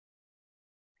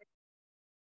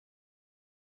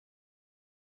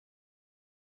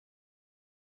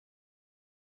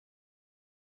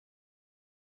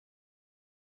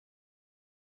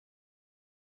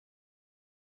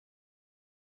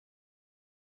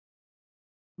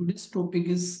Today's topic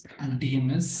is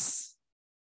DMS.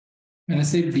 When I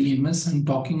say DMS, I'm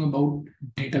talking about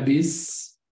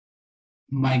database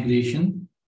migration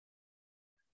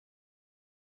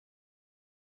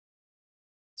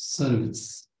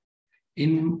service.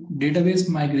 In database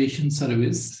migration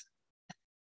service,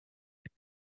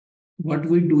 what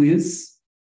we do is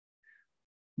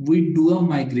we do a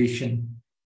migration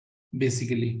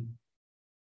basically.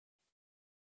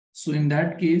 So in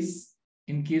that case,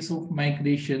 in case of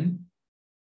migration,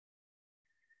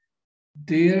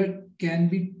 there can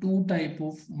be two types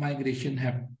of migration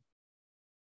happen.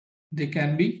 There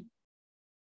can be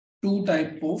two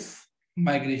types of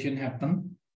migration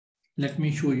happen. Let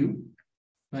me show you.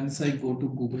 Once I go to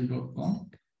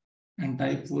google.com and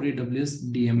type for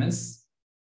AWS DMS,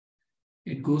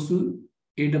 it goes to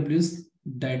AWS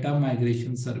Data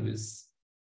Migration Service.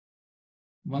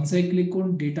 Once I click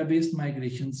on Database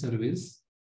Migration Service,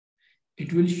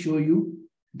 it will show you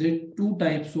the two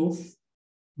types of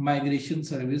migration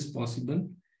service possible.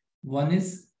 One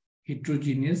is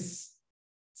heterogeneous,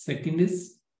 second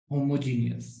is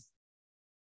homogeneous.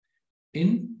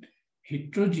 In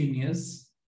heterogeneous,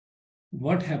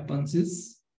 what happens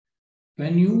is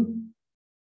when you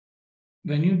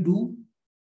do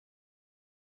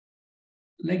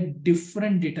like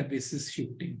different databases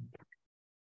shifting.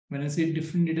 When I say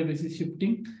different databases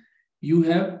shifting, you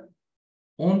have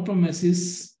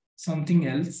on-premises something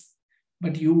else,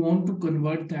 but you want to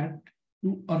convert that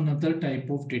to another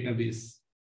type of database.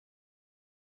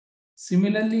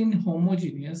 Similarly, in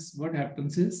homogeneous, what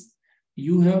happens is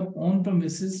you have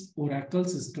on-premises Oracle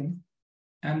system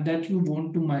and that you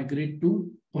want to migrate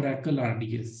to Oracle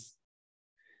RDS.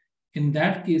 In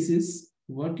that cases,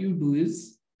 what you do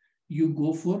is you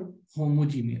go for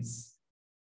homogeneous.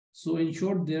 So in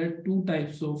short, there are two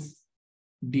types of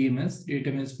DMS,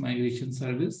 database migration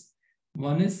service.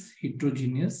 One is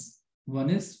heterogeneous, one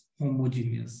is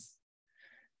homogeneous.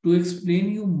 To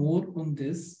explain you more on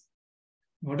this,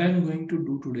 what I'm going to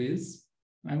do today is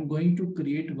I'm going to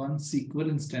create one SQL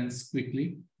instance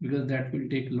quickly because that will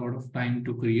take a lot of time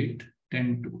to create.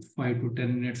 5 to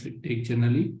 10 minutes it takes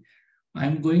generally.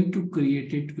 I'm going to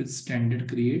create it with standard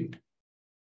create.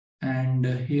 And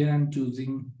here I'm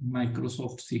choosing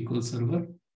Microsoft SQL Server.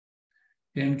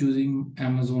 Here I'm choosing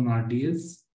Amazon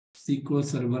RDS, SQL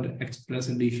Server Express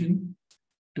Edition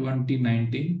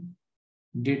 2019.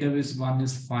 Database 1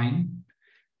 is fine,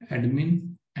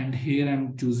 admin, and here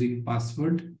I'm choosing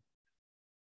password.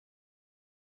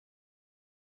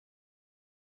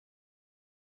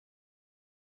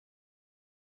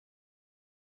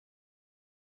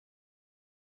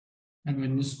 And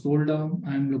when you scroll down,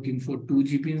 I'm looking for 2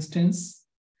 GB instance.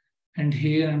 And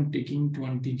here I'm taking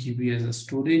 20 GB as a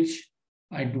storage.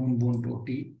 I don't want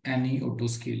any auto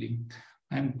scaling.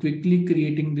 I'm quickly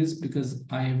creating this because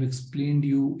I have explained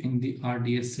you in the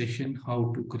RDS session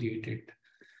how to create it.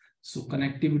 So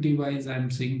connectivity wise, I'm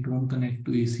saying don't connect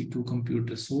to EC2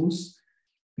 computer source.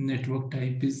 Network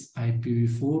type is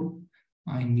IPv4.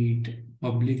 I need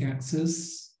public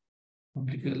access,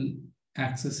 publicly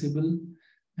accessible.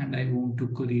 And I want to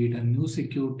create a new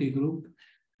security group.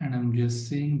 And I'm just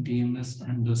saying DMS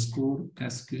underscore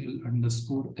SQL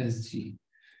underscore SG.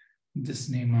 This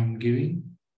name I'm giving.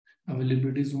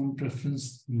 Availability zone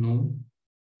preference, no.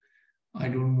 I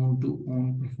don't want to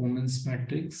own performance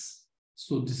metrics.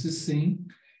 So this is saying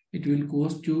it will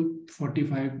cost you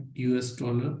 $45 US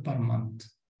per month.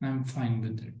 I'm fine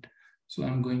with it. So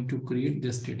I'm going to create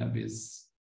this database.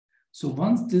 So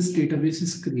once this database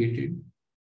is created,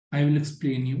 I will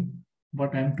explain you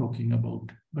what I'm talking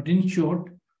about. But in short,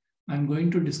 I'm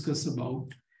going to discuss about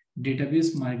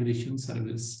database migration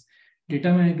service.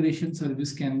 Data migration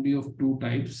service can be of two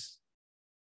types.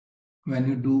 When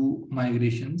you do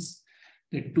migrations,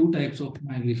 there are two types of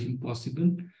migration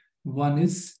possible. One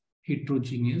is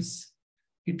heterogeneous.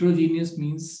 Heterogeneous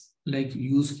means like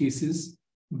use cases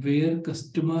where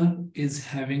customer is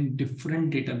having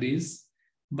different database,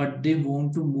 but they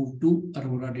want to move to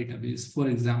Aurora database, for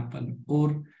example,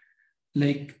 or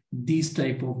like these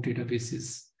type of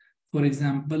databases. For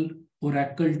example,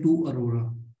 Oracle to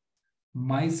Aurora,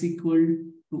 MySQL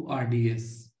to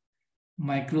RDS,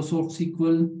 Microsoft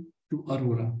SQL to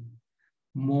Aurora,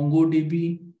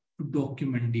 MongoDB to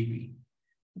DocumentDB,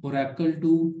 Oracle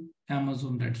to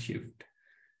Amazon Redshift,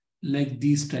 like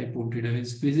these type of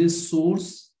database, which is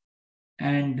source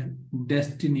and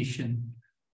destination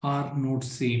are not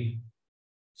same.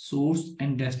 Source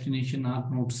and destination are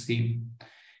not same.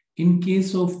 In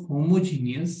case of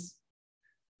homogeneous,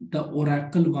 the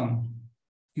Oracle one,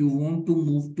 you want to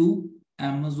move to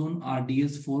Amazon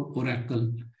RDS for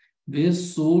Oracle, where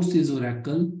source is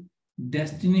Oracle,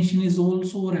 Destination is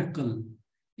also Oracle.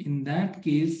 In that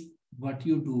case, what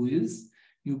you do is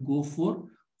you go for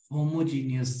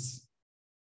homogeneous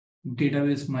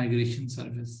database migration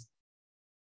service.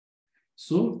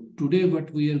 So today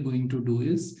what we are going to do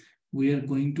is we are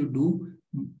going to do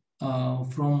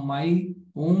from my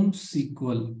own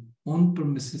SQL, on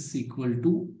premises SQL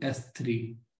to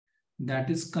S3. That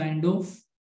is kind of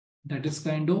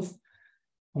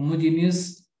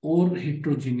homogeneous or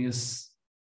heterogeneous,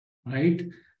 right?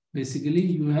 Basically,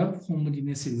 you have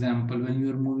homogeneous example when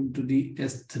you are moving to the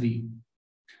S3.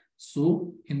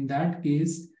 So in that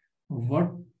case,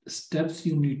 what steps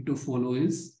you need to follow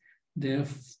is there are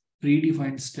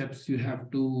predefined steps you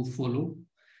have to follow.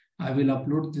 I will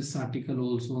upload this article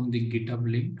also on the GitHub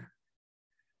link.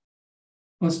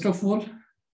 First of all,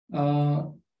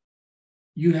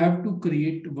 you have to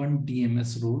create one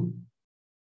DMS role.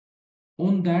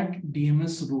 On that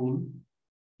DMS role,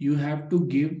 you have to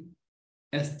give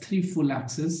S3 full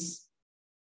access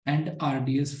and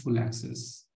RDS full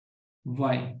access.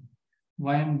 Why?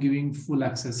 Why I'm giving full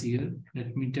access here?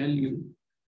 Let me tell you.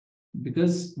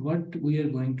 Because what we are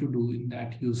going to do in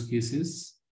that use case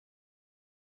is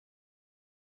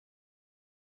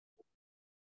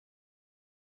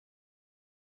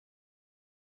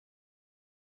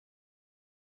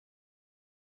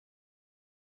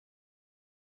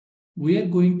we are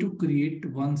going to create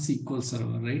one SQL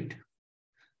server, right?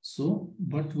 So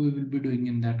what we will be doing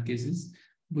in that case is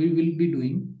there will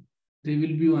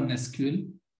be one SQL,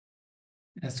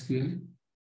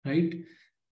 right?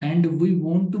 And we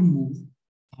want to move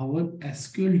our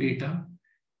SQL data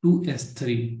to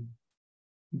S3.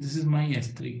 This is my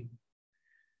S3.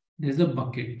 There's a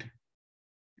bucket.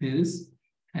 There is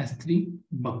S3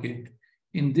 bucket.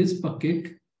 In this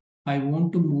bucket, I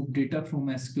want to move data from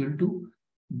SQL to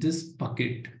this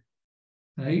bucket,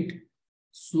 right?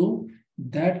 So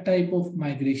that type of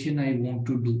migration I want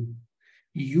to do.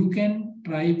 You can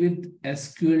try with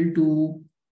SQL to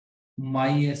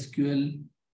MySQL.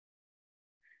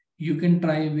 You can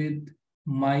try with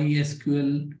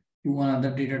MySQL to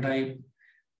another data type,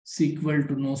 SQL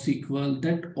to NoSQL.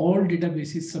 That all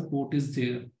databases support is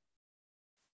there.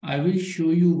 I will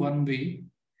show you one way.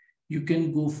 You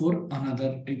can go for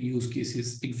another use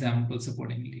cases, examples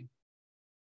accordingly.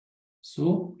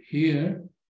 So here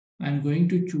I'm going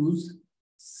to choose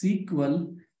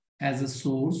SQL as a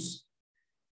source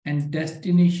and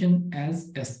destination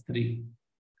as S3.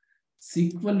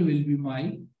 SQL will be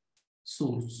my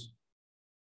source.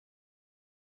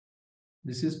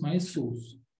 This is my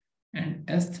source. And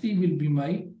S3 will be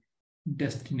my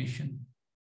destination.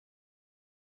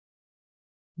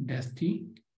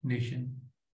 Destination.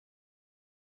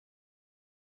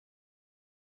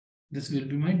 This will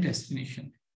be my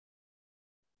destination.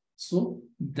 So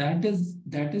that is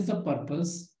the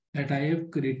purpose that I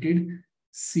have created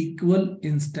SQL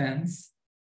instance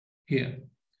here.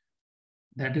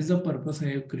 That is the purpose I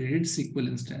have created SQL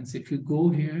instance. If you go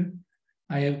here,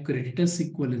 I have created a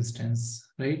SQL instance,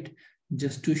 right?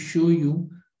 Just to show you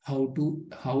how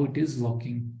it is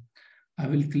working. I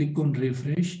will click on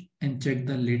refresh and check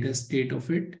the latest state of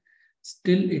it.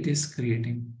 Still it is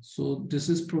creating. So this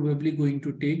is probably going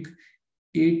to take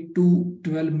 8 to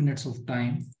 12 minutes of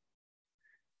time.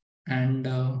 And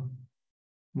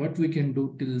what we can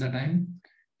do till the time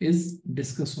is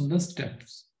discuss on the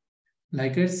steps.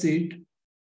 Like I said,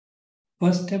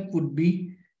 first step would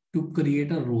be to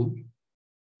create a role.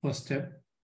 First step.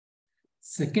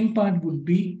 Second part would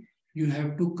be you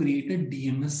have to create a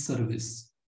DMS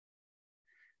service.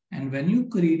 And when you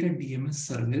create a DMS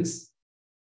service,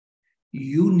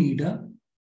 you need a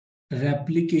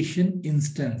replication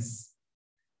instance.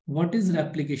 What is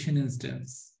replication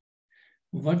instance?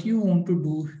 What you want to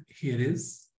do here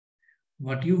is,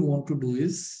 there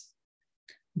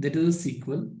is a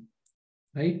SQL,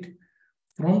 right?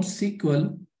 From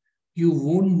SQL, you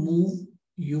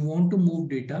want to move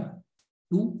data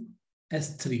to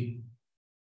S3,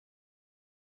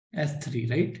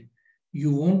 right?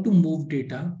 You want to move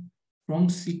data from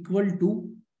SQL to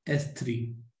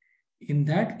S3. In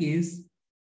that case,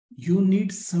 you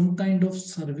need some kind of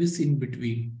service in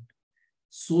between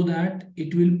so that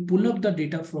it will pull up the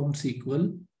data from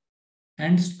SQL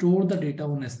and store the data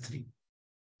on S3,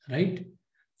 right?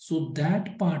 So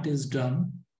that part is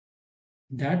done.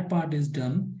 That part is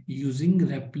done using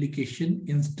replication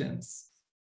instance.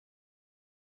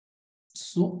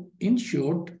 So in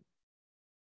short,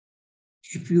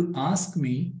 if you ask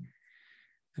me,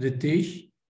 Ritesh,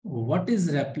 what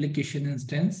is replication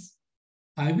instance?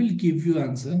 I will give you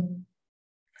answer.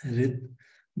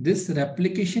 This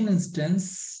replication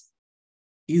instance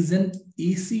is an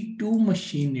EC2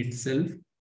 machine itself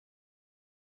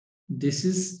This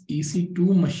is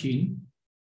EC2 machine.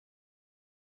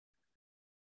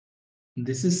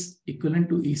 This is equivalent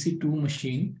to EC2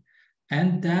 machine,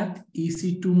 and that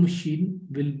EC2 machine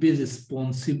will be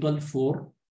responsible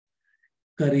for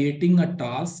creating a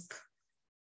task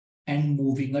and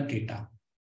moving a data.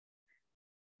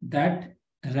 That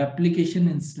replication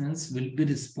instance will be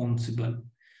responsible.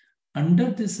 Under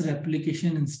this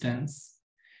replication instance,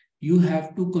 you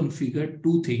have to configure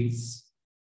two things.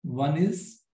 One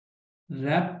is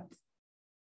rep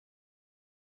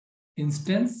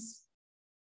instance,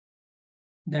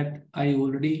 that I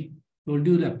already told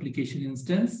you, replication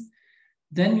instance.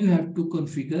 Then you have to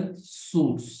configure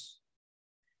source.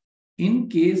 In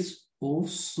case of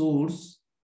source,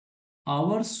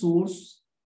 our source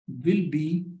will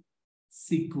be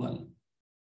SQL,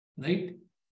 right?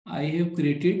 I have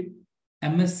created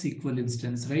MS SQL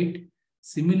instance, right?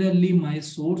 Similarly, my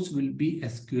source will be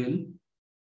SQL,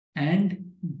 and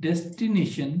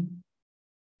destination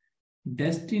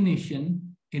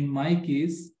in my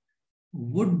case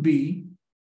would be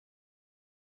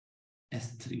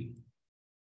S3.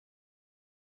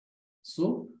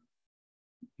 So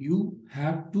you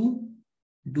have to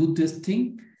do this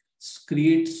thing,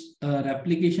 create a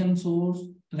replication source,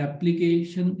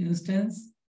 replication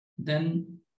instance,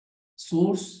 then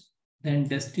source, then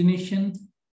destination,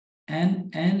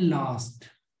 and last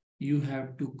you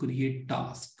have to create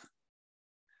task.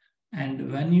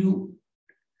 And when you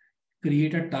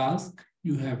create a task,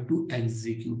 you have to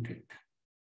execute it.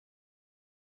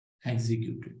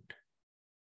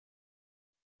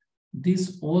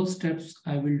 These all steps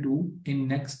I will do in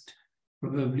next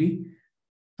probably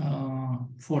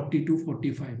 40 to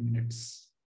 45 minutes.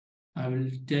 I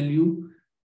will tell you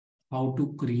how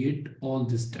to create all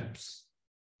these steps.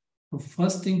 So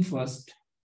first thing first,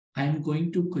 I am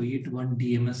going to create one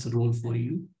DMS role for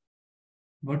you.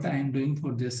 What I am doing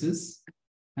for this is,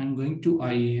 I am going to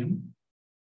IAM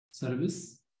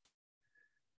service,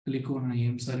 click on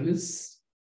IAM service,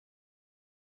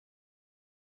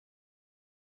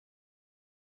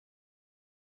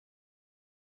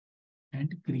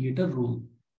 and create a role.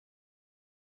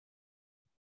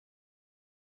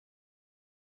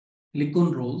 Click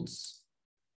on roles,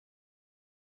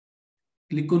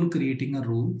 click on creating a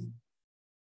role.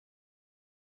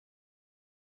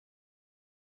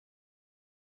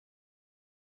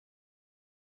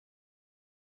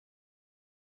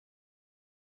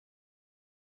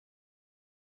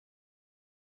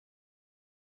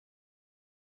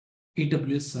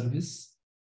 AWS service,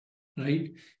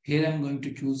 right? Here I'm going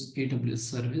to choose AWS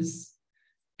service,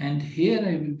 and here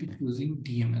I will be choosing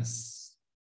DMS,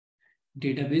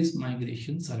 database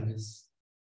migration service,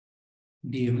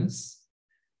 DMS,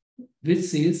 which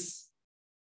says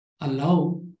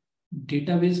allow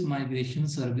database migration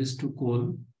service to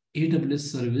call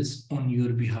AWS service on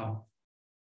your behalf.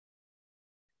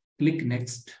 Click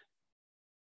next.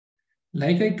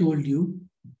 Like I told you,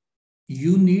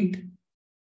 you need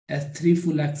S3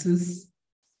 full access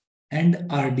and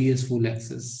RDS full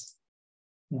access.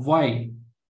 Why?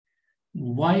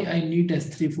 Why I need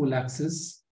S3 full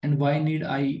access and why need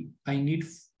I need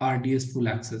RDS full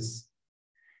access?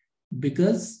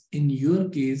 Because in your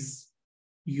case,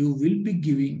 you will be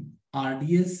giving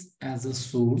RDS as a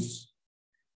source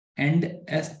and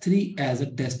S3 as a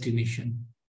destination.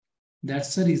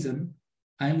 That's the reason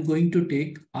I'm going to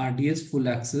take RDS full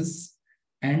access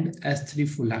and S3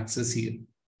 full access here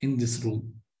in this role.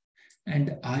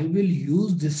 And I will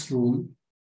use this role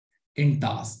in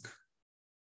task.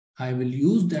 I will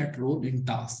use that role in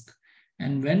task.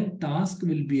 And when task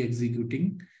will be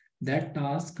executing, that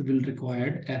task will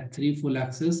require S3 full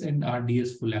access and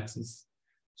RDS full access.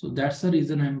 So that's the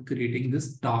reason I'm creating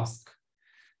this task.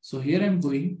 So here I'm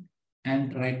going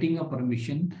and writing a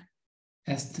permission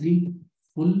S3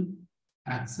 full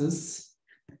access,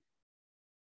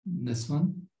 this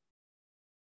one.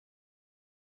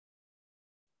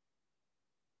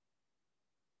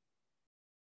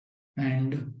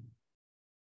 And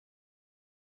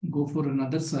go for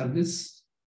another service,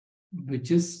 which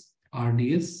is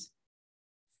RDS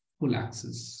full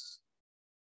access.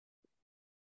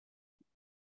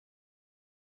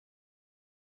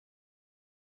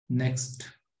 Next,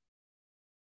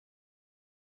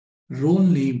 role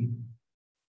name.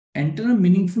 Enter a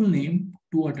meaningful name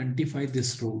to identify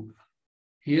this role.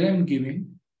 Here I'm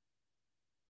giving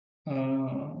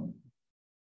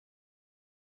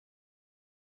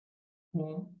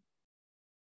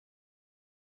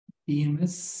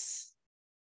DMS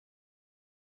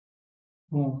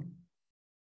home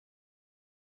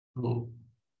role.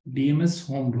 DMS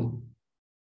home role.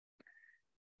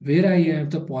 where I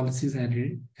have the policies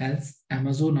added as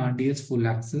Amazon RDS full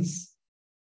access,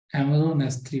 Amazon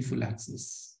S3 full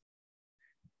access.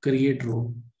 Create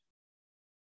role.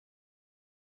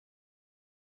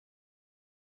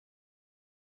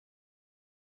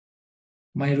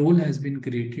 My role has been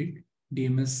created,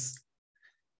 DMS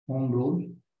home role.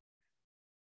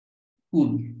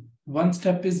 Cool. One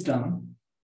step is done.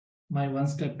 My one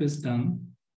step is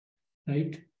done,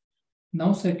 right?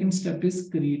 Now, second step is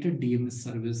create a DMS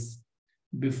service.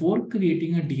 Before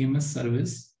creating a DMS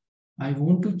service, I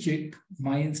want to check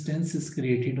my instance is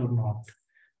created or not.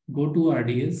 Go to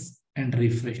RDS and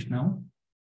refresh now.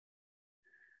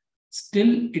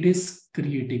 Still, it is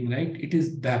creating, right? It is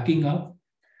backing up.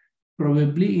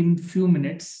 Probably in few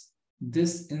minutes,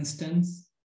 this instance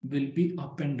will be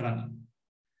up and running.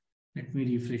 Let me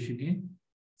refresh again.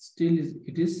 Still,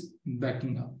 it is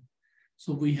backing up.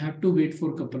 So we have to wait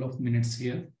for a couple of minutes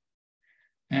here.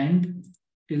 And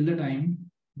till the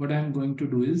time, what I'm going to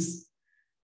do is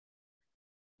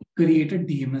create a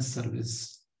DMS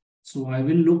service. So I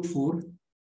will look for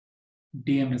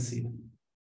DMS here.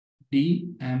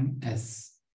 DMS.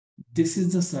 This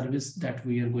is the service that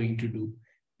we are going to do.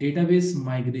 Database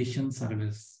migration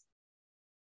service.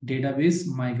 Database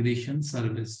migration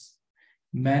service.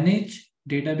 Manage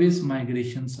database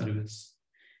migration service.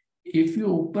 If you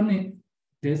open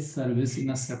this service in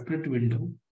a separate window,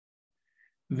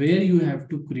 where you have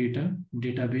to create a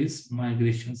database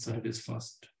migration service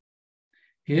first.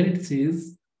 Here it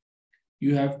says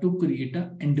you have to create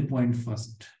an endpoint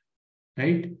first,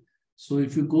 right? So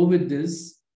if you go with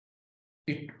this,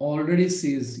 it already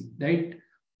says, right?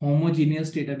 Homogeneous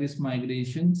database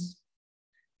migrations,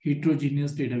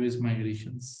 heterogeneous database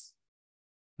migrations,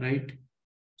 right?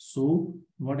 So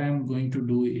what I'm going to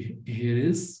do here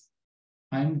is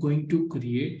I'm going to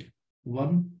create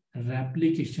one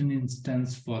replication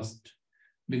instance first,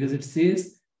 because it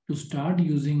says to start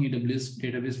using AWS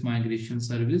database migration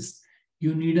service,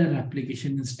 you need a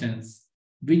replication instance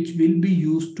which will be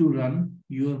used to run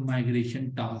your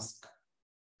migration task.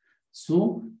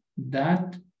 So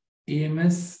that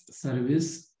AMS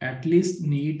service at least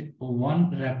need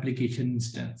one replication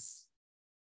instance.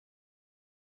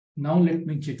 Now let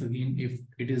me check again if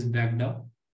it is backed up.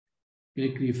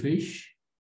 Click refresh.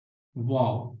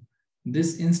 Wow,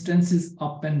 this instance is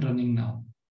up and running now.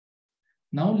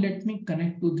 Now let me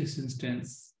connect to this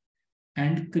instance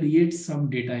and create some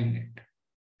data in it.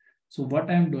 So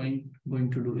what I'm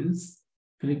going to do is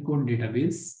click on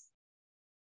database,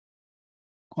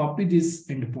 copy this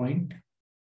endpoint,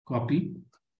 copy,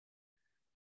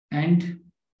 and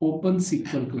open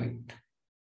SQL client.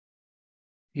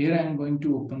 Here I am going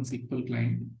to open SQL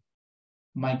client,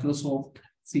 Microsoft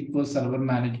SQL Server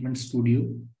Management Studio.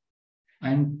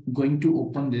 I'm going to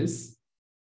open this.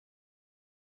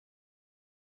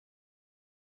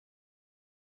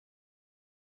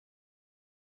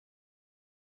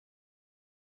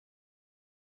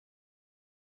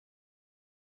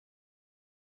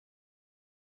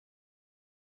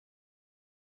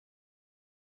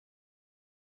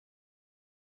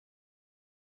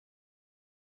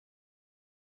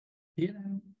 Here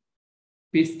I'm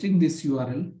pasting this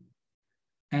URL,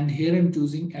 and here I'm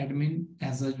choosing admin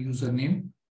as a username.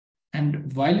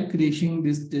 And while creating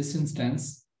this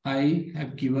instance, I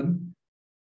have given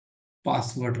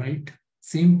password, right?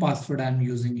 Same password I'm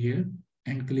using here,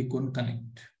 and click on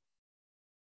connect.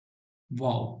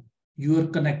 Wow, you are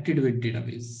connected with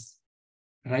database,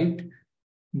 right?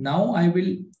 Now I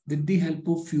will, with the help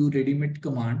of few ready-made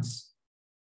commands,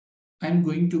 I'm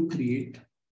going to create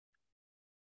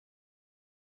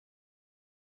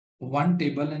one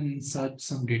table and insert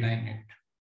some data in it.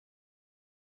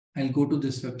 I'll go to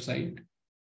this website,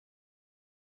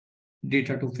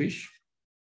 data to fish.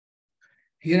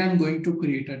 Here I'm going to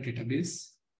create a database.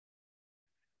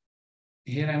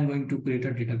 Here I'm going to create a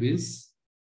database.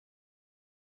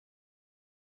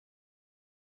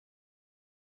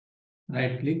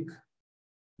 Right click,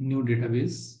 new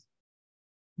database.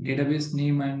 Database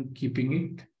name I'm keeping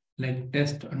it like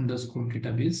test underscore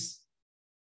database.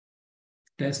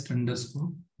 Test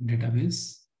underscore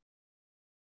database.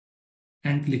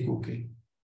 And click OK.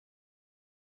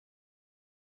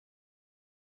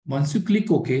 Once you click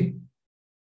OK,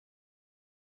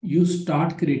 you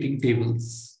start creating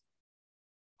tables.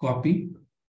 Copy.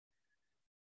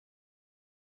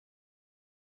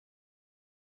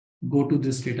 Go to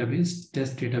this database,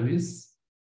 test database.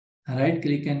 Right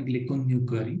click and click on new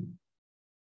query.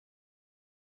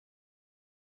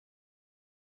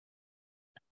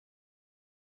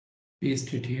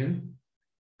 Paste it here.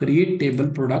 Create table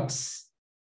products.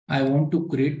 I want to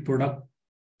create product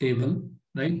table,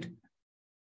 right?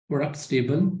 products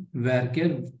table,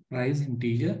 varchar, price,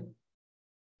 integer.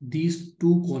 These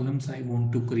two columns I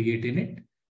want to create in it.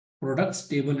 Products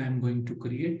table I am going to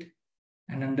create.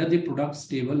 And under the products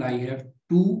table, I have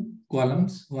two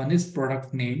columns. One is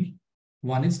product name,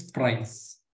 one is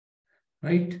price,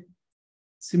 right?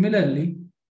 Similarly,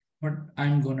 what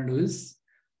I'm going to do is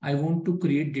I want to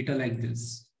create data like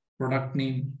this. Product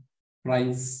name,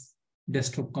 price,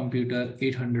 desktop computer,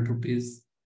 800 rupees,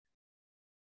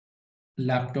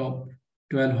 laptop,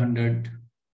 1200,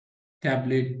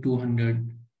 tablet,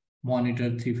 200, monitor,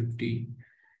 350.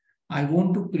 I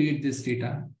want to create this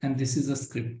data, and this is a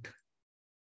script.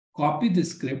 Copy the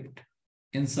script,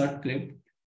 insert script,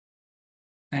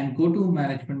 and go to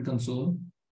management console,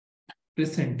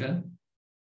 press enter,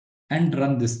 and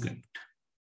run the script.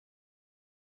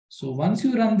 So once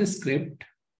you run the script,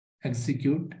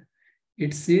 execute,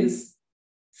 it says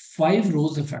 5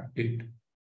 rows affected,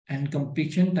 and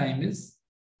completion time is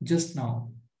just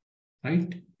now,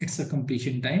 right? It's a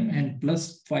completion time, and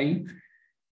plus 5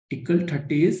 equal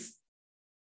 30 is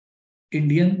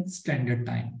Indian Standard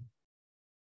Time.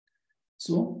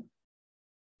 So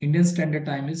Indian Standard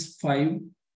Time is 5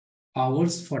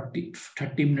 hours 30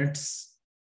 minutes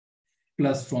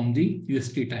plus from the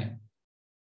UST time.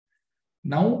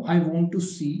 Now I want to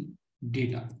see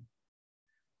data.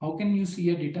 How can you see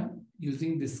a data?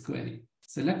 Using this query.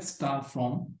 Select star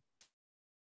from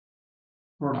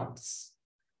products.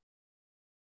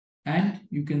 And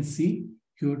you can see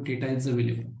your data is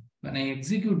available. When I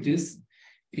execute this,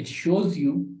 it shows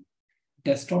you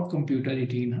desktop computer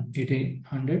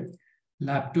 1800,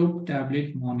 laptop,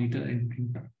 tablet, monitor, and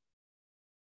printer.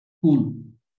 Cool,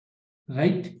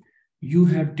 right? You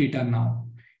have data now.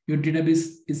 Your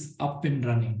database is up and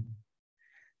running.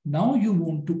 Now you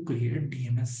want to create a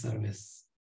DMS service.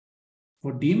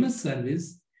 For DMS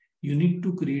service, you need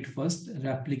to create first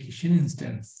replication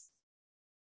instance.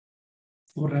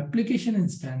 For replication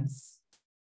instance,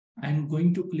 I'm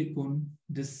going to click on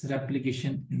this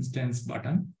replication instance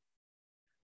button,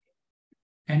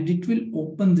 and it will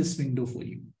open this window for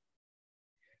you,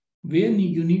 where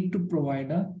you need to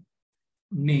provide a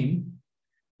name.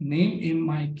 Name in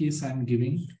my case, I'm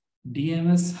giving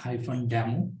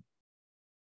DMS-demo.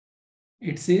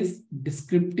 It says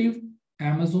descriptive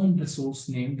Amazon resource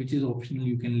name, which is optional,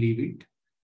 you can leave it.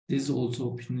 This is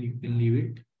also optional, you can leave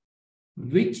it.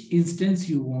 Which instance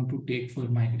you want to take for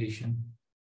migration?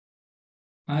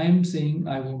 I am saying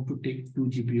I want to take 2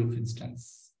 GB of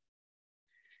instance.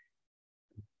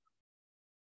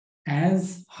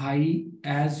 As high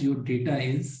as your data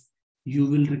is, you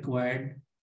will require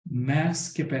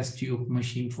max capacity of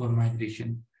machine for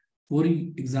migration. For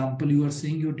example, you are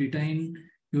saying your data in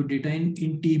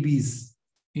TBs.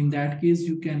 In that case,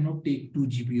 you cannot take 2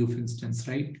 GB of instance,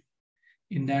 right?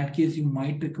 In that case, you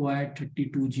might require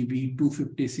 32 GB,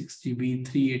 256 GB,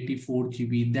 384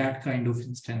 GB, that kind of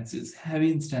instances,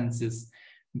 heavy instances,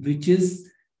 which is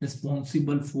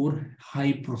responsible for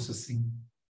high processing,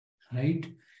 right?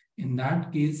 In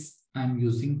that case, I'm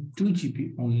using 2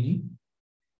 GB only,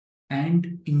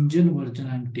 and engine version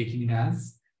I'm taking it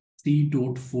as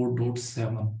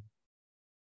 3.4.7.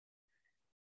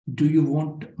 Do you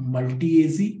want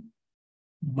multi-AZ?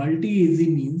 Multi-AZ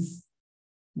means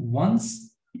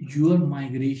once your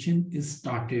migration is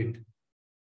started,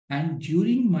 and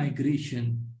during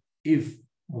migration, if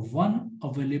one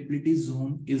availability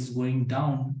zone is going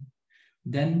down,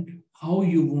 then how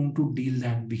you want to deal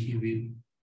that behavior?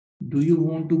 Do you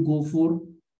want to go for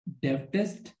dev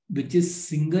test, which is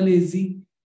single AZ,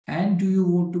 and do you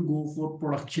want to go for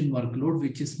production workload,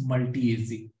 which is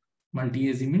multi-AZ?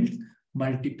 Multi-AZ means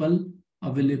multiple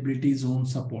availability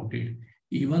zones supported.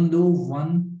 Even though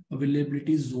one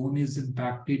availability zone is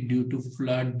impacted due to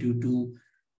flood, due to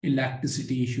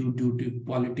electricity issue, due to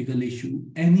political issue,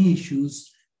 any issues,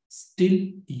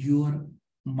 still your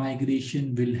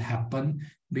migration will happen,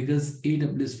 because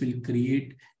AWS will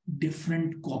create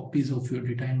different copies of your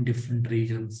data in different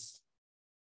regions.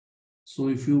 So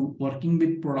if you're working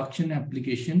with production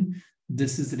application,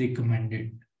 this is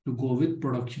recommended to go with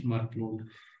production workload.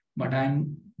 But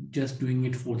I'm just doing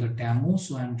it for the demo,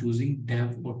 so I'm choosing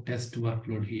dev or test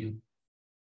workload here.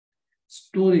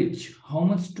 Storage, how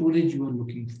much storage you are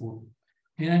looking for?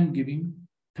 Here I'm giving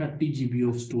 30 GB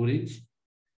of storage.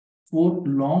 For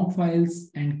long files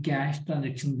and cache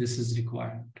transaction, this is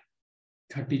required.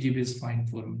 30 GB is fine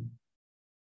for me.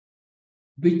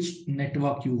 Which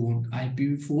network you want,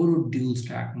 IPv4 or dual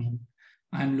stack mode?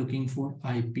 I'm looking for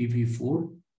IPv4.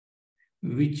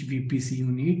 Which VPC you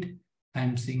need?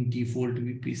 I'm saying default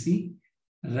VPC.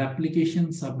 Replication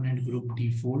subnet group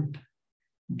default.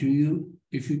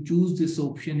 If you choose this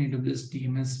option, AWS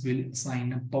DMS will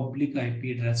assign a public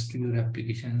IP address to your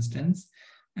application instance,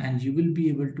 and you will be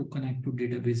able to connect to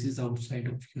databases outside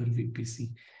of your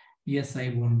VPC. Yes, I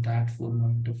want that for a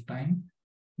moment of time.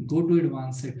 Go to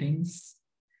advanced settings.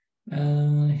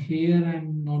 Here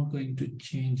I'm not going to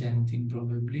change anything,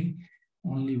 probably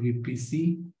only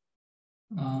VPC.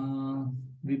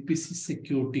 VPC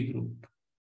security group.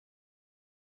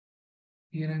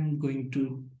 Here I'm going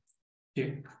to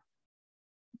check.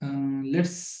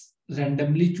 Let's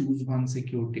randomly choose one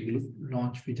security group,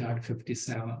 Launch Wizard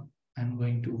 57. I'm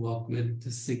going to work with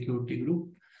this security group,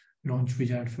 Launch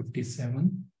Wizard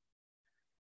 57.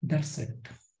 That's it.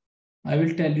 I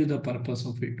will tell you the purpose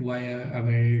of it, why I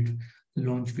added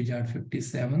Launch Wizard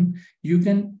 57. You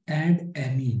can add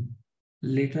any.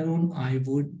 Later on, I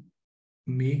would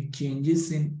make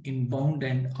changes in inbound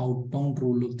and outbound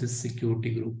role of this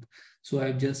security group. So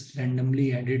I've just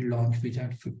randomly added Launch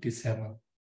Wizard 57.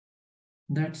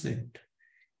 That's it.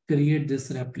 Create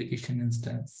this replication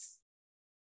instance.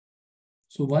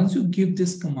 So once you give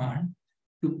this command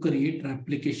to create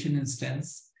replication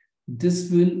instance, this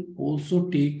will also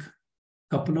take a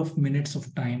couple of minutes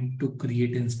of time to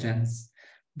create instance,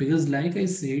 because like I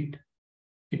said,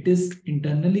 it is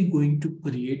internally going to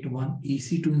create one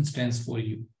EC2 instance for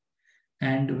you.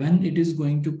 And when it is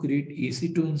going to create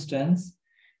EC2 instance,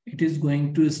 it is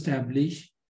going to establish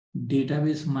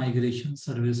database migration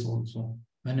service also.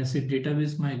 When I say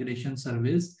database migration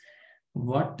service,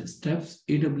 what steps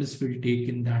AWS will take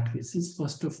in that case is,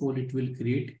 first of all, it will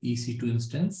create EC2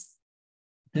 instance.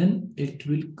 Then it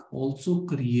will also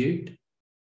create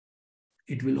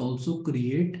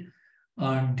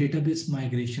a database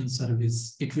migration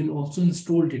service. It will also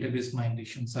install database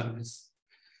migration service.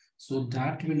 So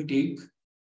that will take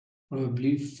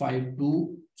probably 5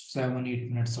 to 7, 8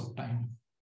 minutes of time.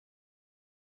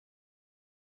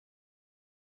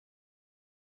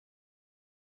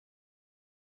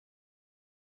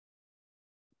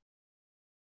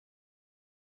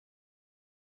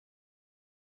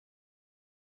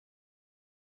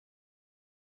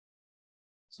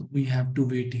 So we have to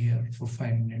wait here for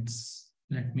 5 minutes.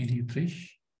 Let me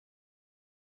refresh.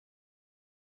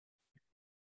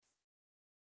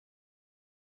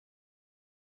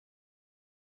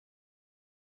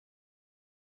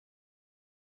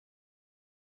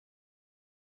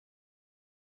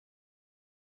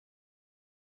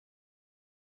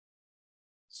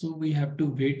 So we have to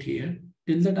wait here.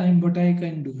 Till the time, what I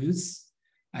can do is,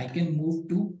 I can move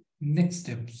to next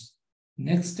steps.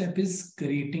 Next step is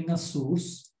creating a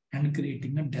source and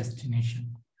creating a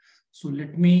destination. So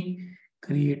let me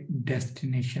create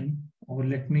destination, or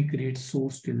let me create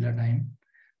source till the time.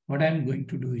 What I'm going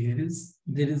to do here is,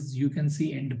 you can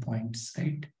see endpoints,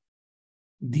 right?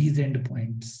 These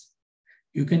endpoints.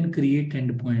 You can create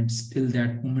endpoints till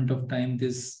that moment of time.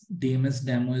 This DMS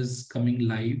demo is coming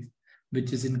live,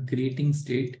 which is in creating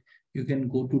state. You can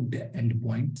go to the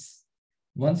endpoints.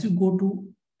 Once you go to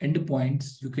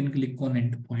endpoints, you can click on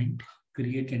endpoint,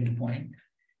 create endpoint.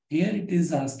 Here it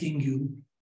is asking you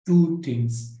two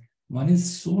things. One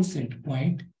is source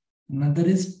endpoint, another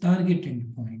is target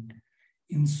endpoint.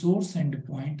 In source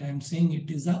endpoint, I'm saying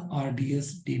it is a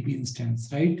RDS DB instance,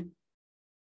 right?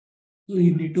 So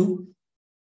you need to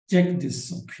check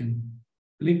this option.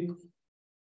 Click.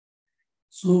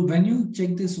 So when you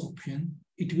check this option,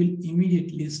 it will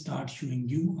immediately start showing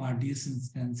you RDS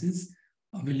instances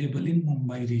available in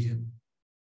Mumbai region.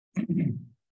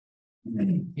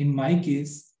 In my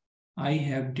case, I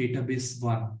have database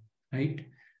 1, right,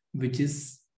 which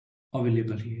is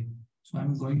available here. So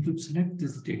I'm going to select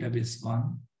this database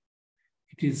 1.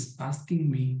 It is asking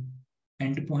me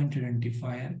endpoint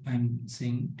identifier. I'm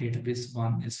saying database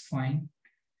 1 is fine.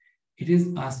 It is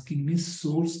asking me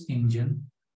source engine.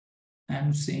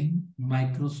 I'm saying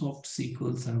Microsoft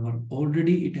SQL Server.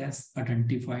 Already it has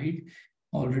identified.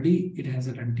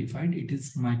 It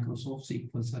is Microsoft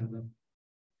SQL Server.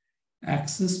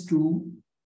 Access to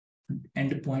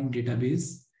endpoint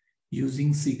database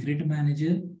using secret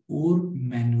manager or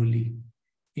manually.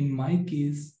 In my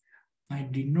case, I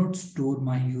did not store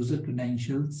my user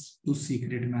credentials to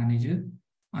secret manager.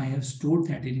 I have stored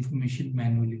that information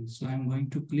manually. So I'm going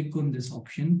to click on this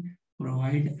option,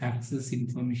 provide access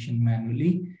information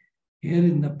manually. Here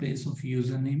in the place of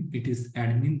username, it is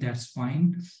admin, that's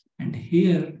fine. And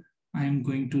here I am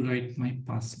going to write my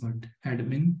password,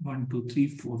 admin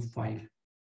 12345.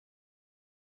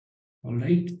 All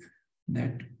right,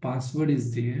 that password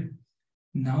is there.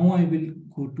 Now I will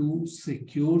go to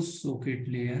secure socket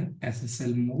layer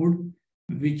SSL mode,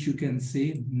 which you can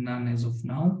say none as of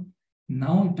now.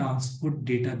 Now it asks for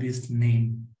database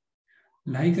name.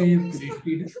 Like I have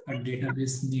created a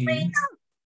database name,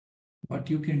 what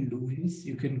you can do is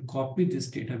you can copy this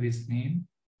database name,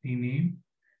 rename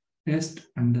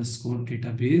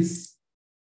test_database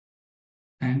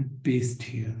and paste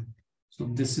here. So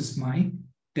this is my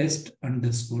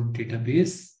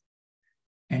test_database.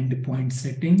 Endpoint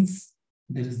settings.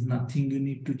 There is nothing you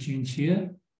need to change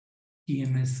here.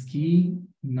 EMS key,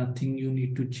 nothing you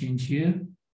need to change here.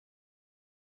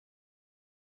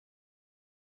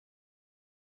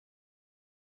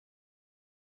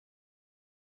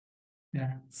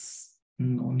 That's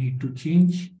no need to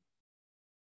change.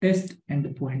 Test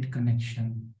endpoint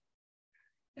connection.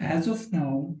 As of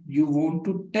now, you want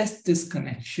to test this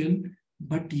connection,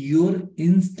 but your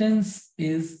instance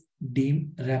is the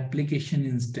replication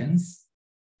instance.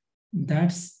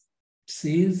 That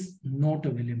says not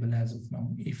available as of now.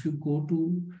 If you go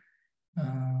to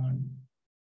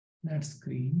that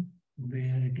screen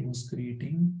where it was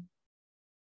creating,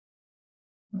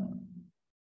 let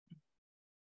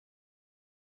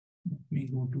me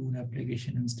go to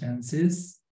replication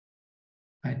instances.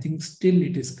 I think still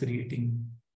it is creating.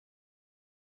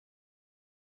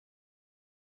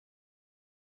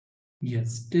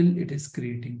 Yes, still it is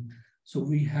creating. So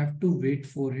we have to wait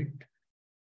for it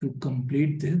to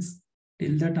complete this.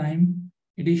 Till the time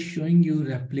it is showing you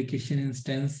replication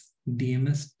instance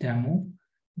DMS demo.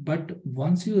 But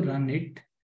once you run it,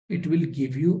 it will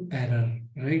give you error,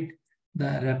 right?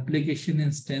 The replication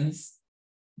instance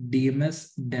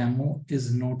DMS demo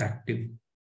is not active.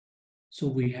 So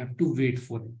we have to wait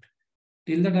for it.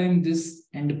 Till the time this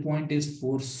endpoint is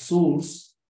for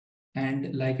source,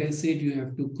 and like I said, you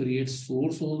have to create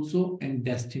source also and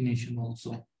destination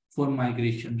also for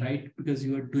migration, right? Because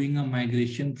you are doing a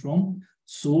migration from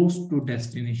source to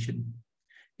destination.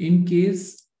 In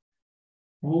case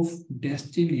of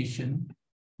destination,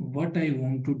 what I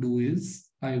want to do is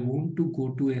I want to go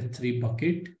to S3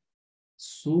 bucket.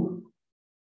 So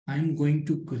I'm going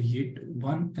to create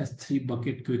one S3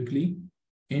 bucket quickly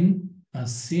in a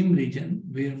same region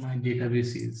where my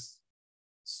database is.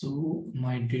 So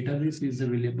my database is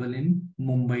available in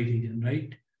Mumbai region,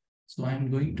 right? So I'm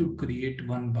going to create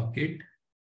one bucket,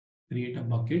 create a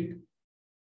bucket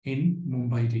in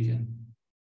Mumbai region.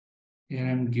 Here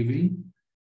I'm giving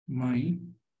my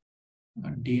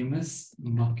DMS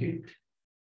bucket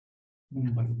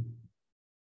Mumbai.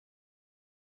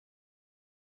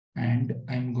 And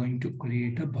I'm going to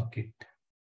create a bucket.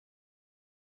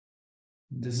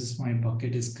 This is my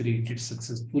bucket is created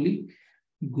successfully.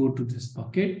 Go to this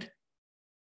bucket,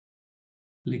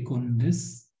 click on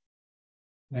this,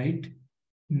 right?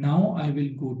 Now I will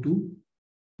go to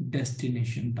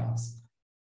destination task.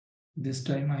 This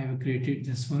time I have created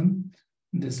this one.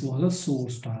 This was a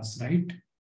source task, right?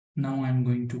 Now I'm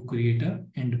going to create a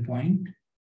endpoint.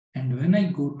 And when I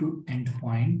go to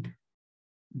endpoint,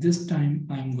 this time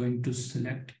I'm going to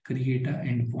select create a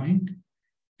endpoint.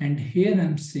 And here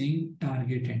I'm saying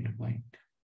target endpoint.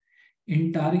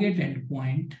 In target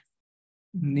endpoint,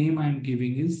 name I'm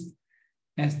giving is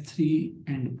S3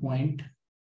 endpoint.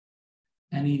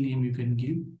 Any name you can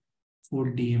give for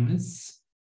DMS.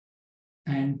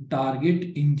 And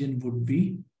target engine would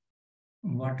be,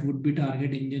 what would be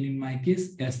target engine in my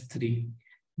case? S3.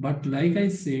 But like I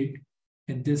said,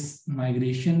 this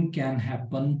migration can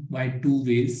happen by two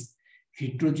ways: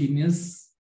 heterogeneous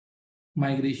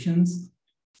migrations,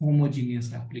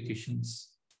 homogeneous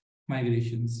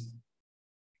migrations.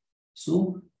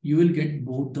 So you will get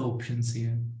both the options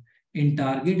here. In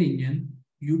target engine,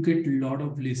 you get a lot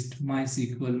of list: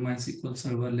 MySQL, MySQL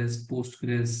Serverless,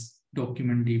 Postgres,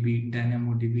 DocumentDB,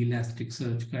 DynamoDB,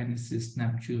 Elasticsearch, Kinesis,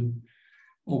 Snapshot,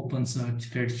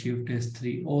 OpenSearch, Redshift,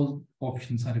 S3, all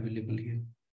options are available here.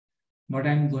 What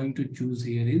I'm going to choose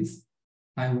here is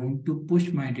I want to push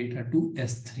my data to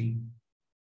S3.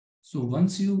 So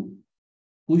once you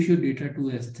push your data to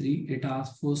S3, it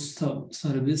asks for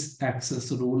service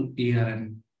access role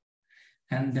ARN.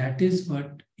 And that is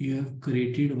what you have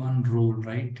created one role,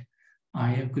 right? I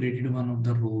have created one of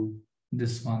the role,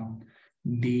 this one,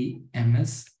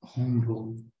 DMS home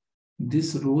role.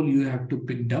 This role you have to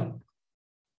pick up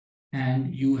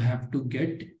and you have to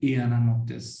get ARN of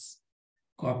this.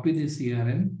 Copy this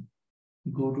ARN,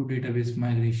 go to database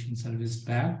migration service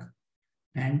back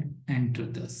and enter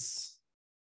this.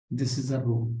 This is a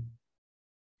role.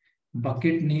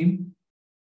 Bucket name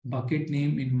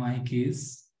in my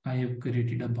case, I have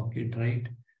created a bucket, right?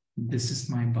 This is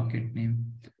my bucket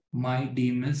name, my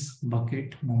DMS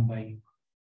bucket Mumbai.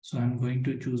 So I'm going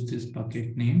to choose this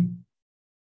bucket name.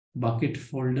 Bucket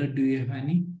folder, do you have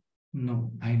any?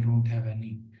 No, I don't have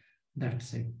any.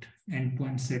 That's it.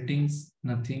 Endpoint settings,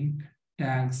 nothing.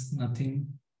 Tags, nothing.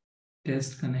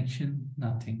 test connection,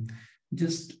 nothing.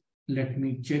 Just let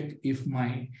me check if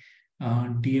my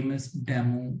DMS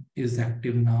demo is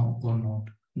active now or not.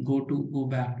 Go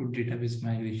back to database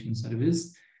migration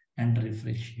service and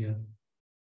refresh here.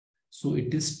 So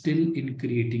it is still in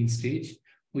creating stage.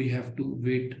 We have to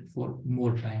wait for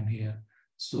more time here.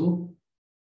 So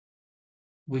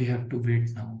we have to wait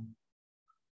now.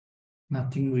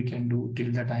 Nothing we can do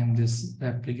till the time this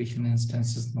application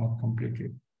instance is not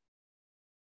completed.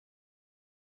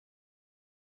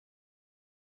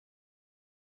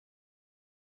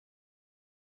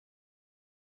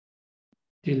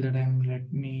 Till the time,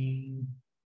 let me,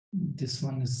 this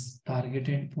one is target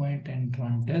endpoint and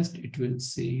run test. It will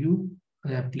say you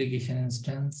the application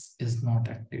instance is not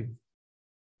active.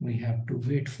 We have to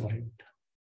wait for it.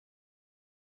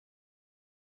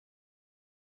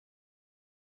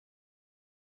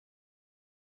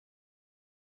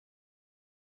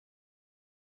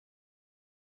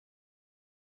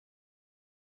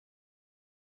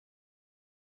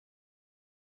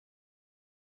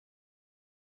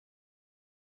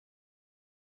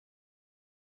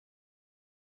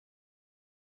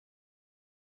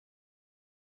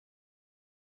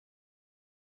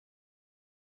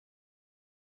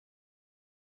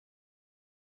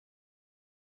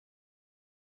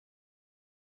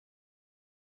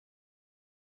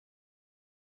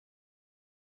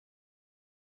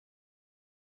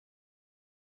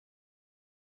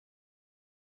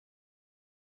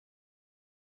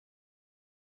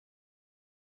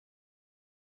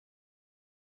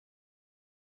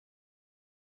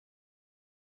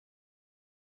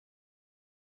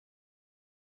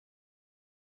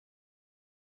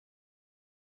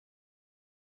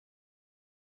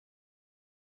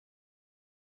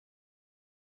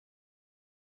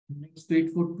 Next,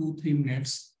 wait for 2-3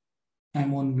 minutes.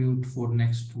 I'm on mute for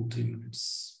next 2-3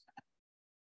 minutes.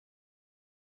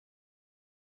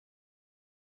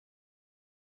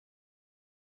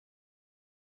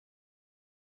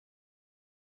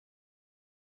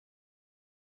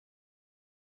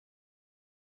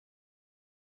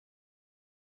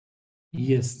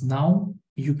 Yes, now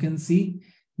you can see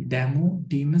demo,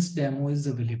 DMS demo is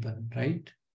available,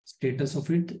 right? Status of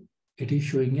it, it is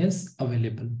showing as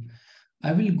available.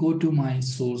 I will go to my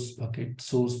source bucket,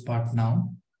 source part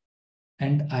now,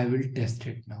 and I will test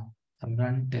it now.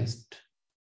 Run test.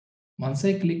 Once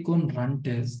I click on run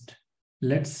test,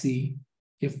 let's see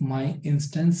if my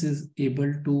instance is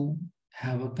able to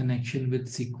have a connection with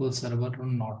SQL Server or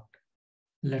not.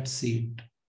 Let's see it.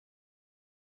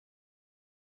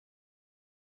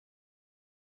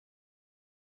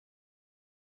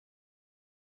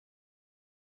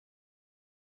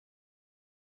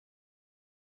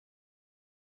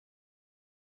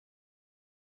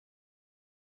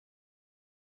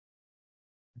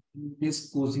 It is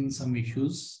causing some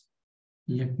issues.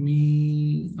 Let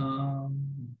me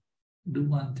do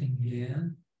one thing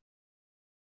here.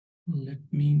 Let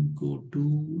me go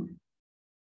to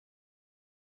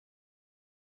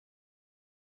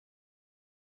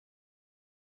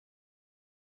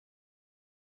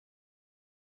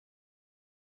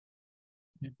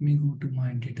let me go to my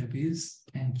database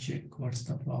and check what's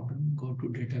the problem. Go to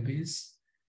database,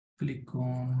 click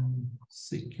on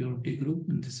security group,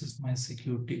 and this is my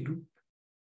security group.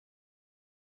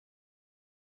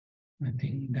 I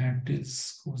think that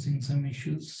is causing some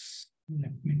issues.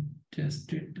 Let me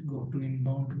test it. Go to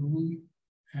inbound rule,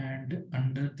 and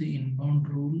under the inbound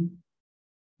rule,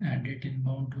 edit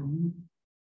inbound rule.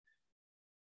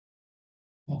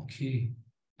 Okay,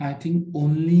 I think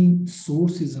only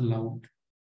source is allowed.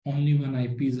 Only one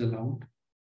IP is allowed.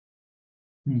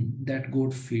 That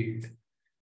got failed.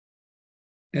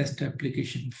 Test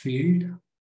application failed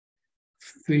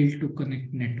to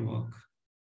connect network.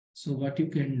 So what you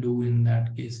can do in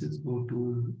that case is go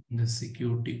to the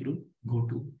security group, go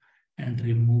to and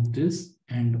remove this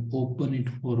and open it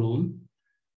for all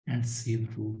and save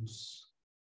rules.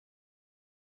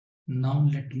 Now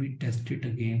let me test it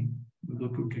again. Go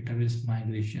to database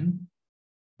migration,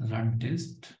 run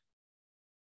test.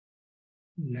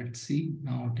 Let's see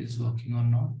now it is working or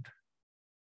not.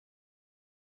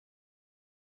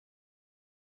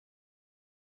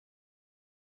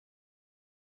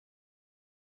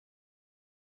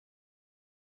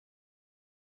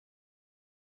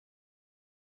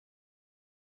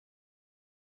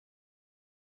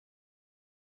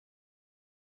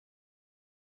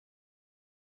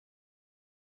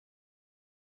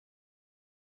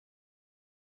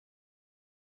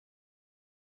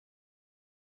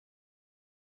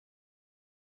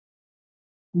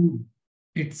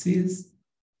 It says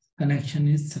connection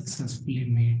is successfully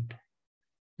made.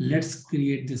 Let's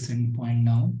create this endpoint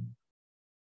now.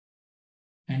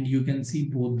 And you can see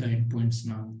both the endpoints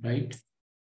now, right?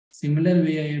 Similar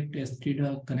way, I have tested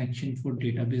a connection for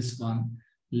database 1.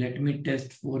 Let me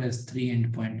test for S3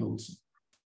 endpoint also.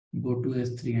 Go to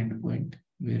S3 endpoint,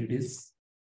 where it is,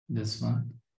 this one,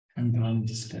 and run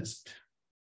this test.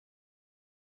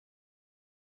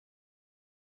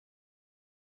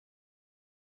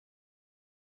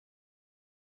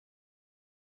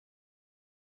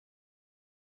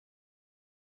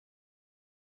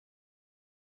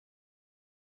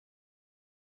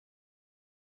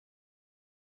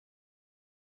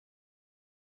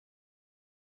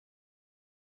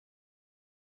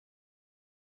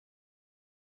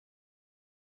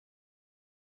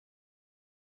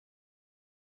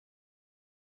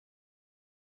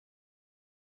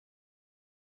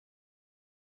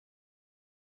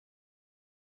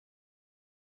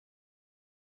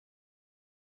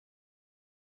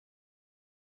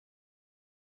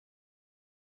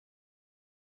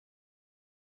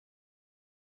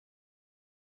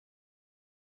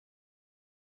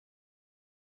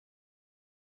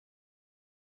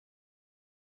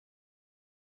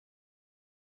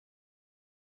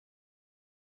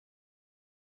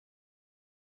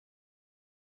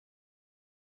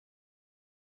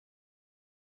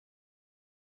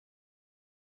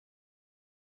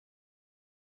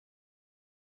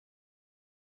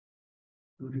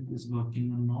 Whether it is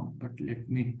working or not, but let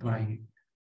me try it.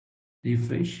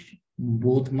 Refresh.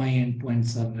 Both my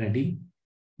endpoints are ready.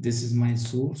 This is my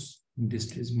source.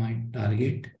 This is my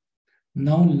target.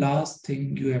 Now, last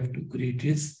thing you have to create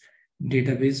is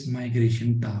database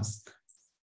migration task.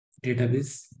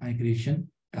 Database migration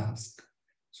task.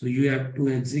 So you have to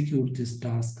execute this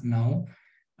task now.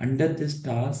 Under this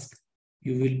task,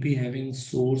 you will be having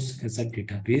source as a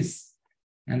database,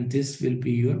 and this will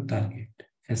be your target,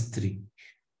 S3.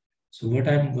 So what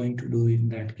I'm going to do in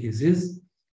that case is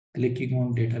clicking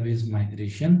on database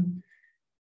migration,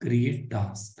 create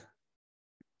task.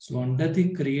 So under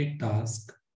the create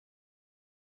task,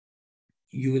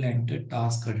 you will enter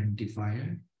task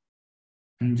identifier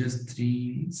and just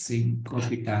saying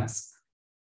copy task.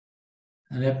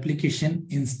 Replication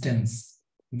instance,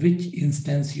 which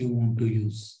instance you want to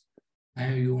use?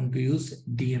 You want to use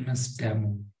DMS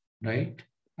demo, right?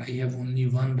 I have only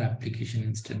one replication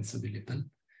instance available.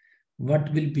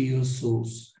 What will be your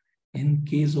source? In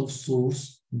case of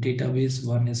source, database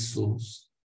 1 is source.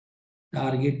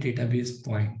 Target database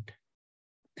point.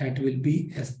 That will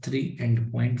be S3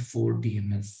 endpoint for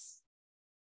DMS.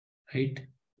 Right?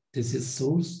 This is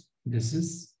source. This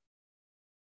is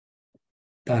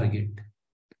target.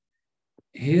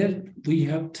 Here we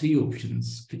have three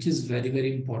options, which is very,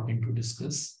 very important to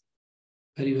discuss.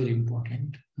 Very, very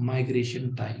important.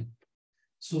 Migration type.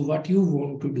 So what you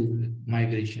want to do with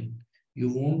migration? You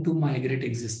want to migrate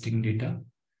existing data,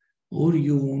 or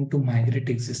you want to migrate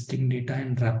existing data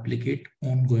and replicate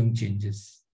ongoing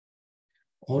changes,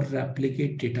 or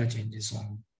replicate data changes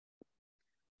on.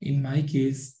 In my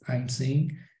case, I'm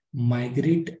saying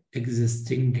migrate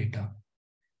existing data.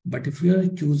 But if you are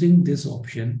choosing this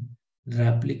option,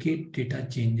 replicate data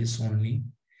changes only,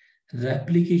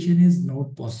 replication is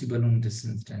not possible on this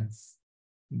instance.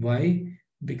 Why?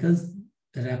 Because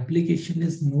replication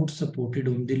is not supported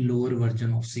on the lower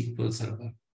version of SQL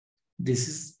Server. This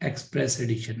is Express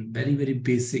Edition, very, very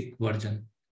basic version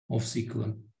of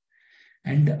SQL.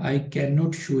 And I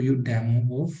cannot show you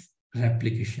demo of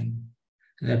replication.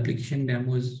 Replication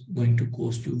demo is going to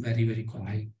cost you very, very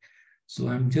high. So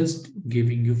I'm just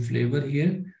giving you flavor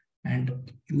here and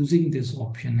using this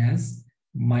option as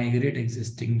migrate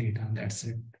existing data. That's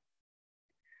it.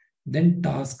 Then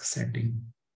task setting.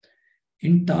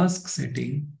 In task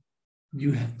setting,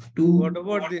 you have to... What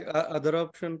about the other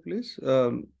option, please?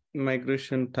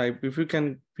 Migration type. If you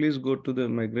can, please go to the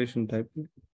migration type.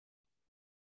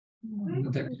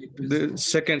 The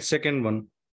second one,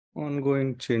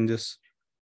 ongoing changes.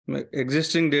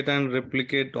 Existing data and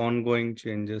replicate ongoing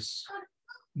changes.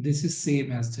 This is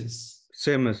same as this.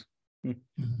 Same as.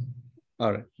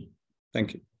 All right.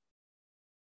 Thank you.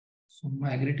 So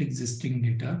migrate existing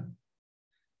data.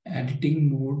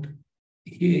 Editing mode.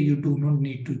 Here you do not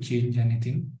need to change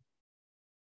anything.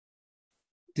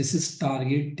 This is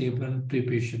target table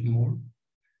preparation mode.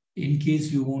 In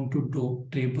case you want to draw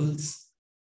tables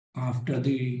after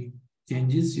the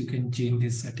changes, you can change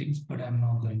these settings, but I'm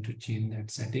not going to change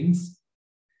that settings.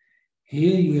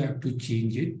 Here you have to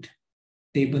change it.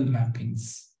 Table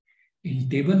mappings. In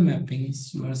table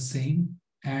mappings, you are saying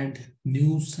add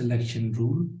new selection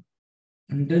rule.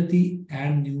 Under the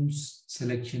add new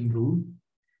selection rule,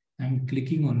 I'm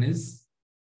clicking on this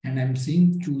and I'm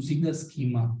saying choosing a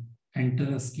schema,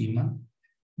 enter a schema.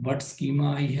 What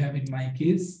schema I have in my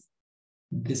case?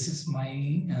 This is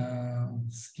my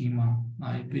schema.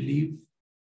 I believe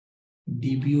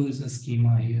DBO is a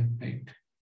schema here, right?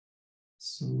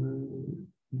 So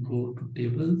go to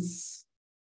tables.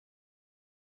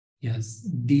 Yes,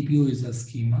 DBO is a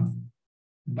schema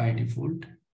by default.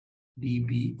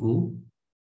 DBO.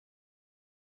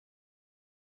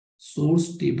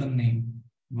 Source table name.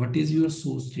 What is your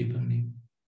source table name?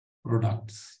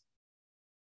 Products.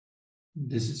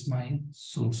 This is my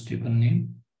source table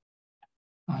name.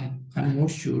 I'm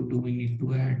not sure, do we need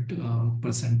to add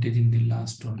percentage in the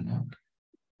last or not?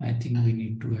 I think we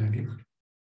need to add it.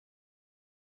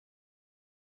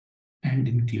 And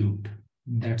include.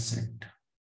 That's it.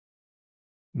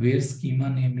 Where schema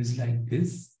name is like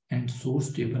this and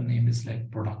source table name is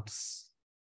like products.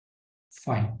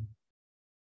 Fine.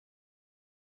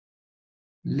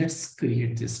 Let's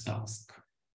create this task.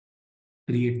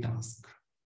 Create task.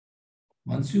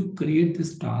 Once you create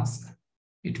this task,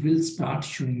 it will start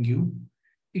showing you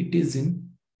it is in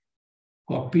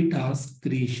copy task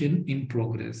creation in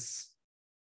progress.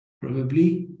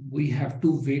 Probably we have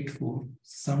to wait for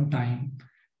some time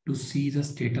to see the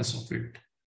status of it.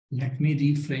 Let me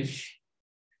refresh.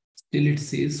 Still it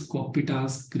says copy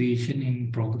task creation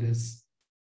in progress.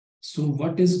 So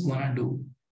what is gonna do?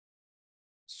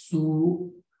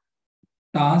 So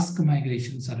task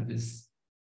migration service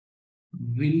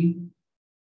will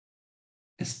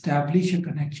establish a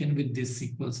connection with this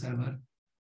SQL server,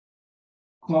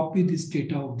 copy this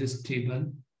data of this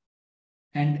table,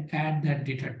 and add that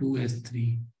data to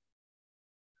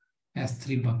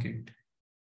S3 bucket.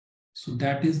 So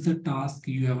that is the task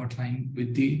you have assigned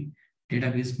with the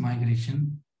database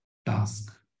migration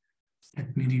task.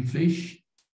 Let me refresh.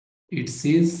 It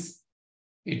says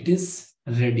it is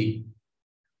ready.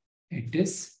 It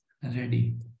is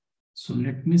ready. So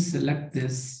let me select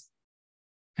this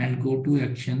and go to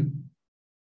action.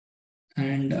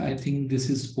 And I think this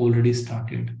is already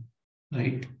started,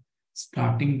 right?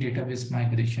 Starting database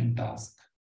migration task.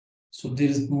 So there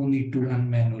is no need to run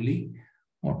manually.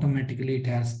 Automatically it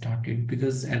has started,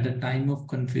 because at the time of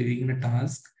configuring the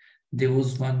task, there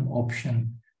was one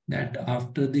option that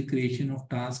after the creation of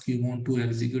task, you want to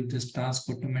execute this task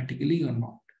automatically or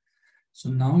not. So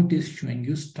now it is showing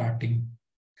you starting.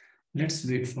 Let's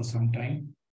wait for some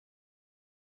time.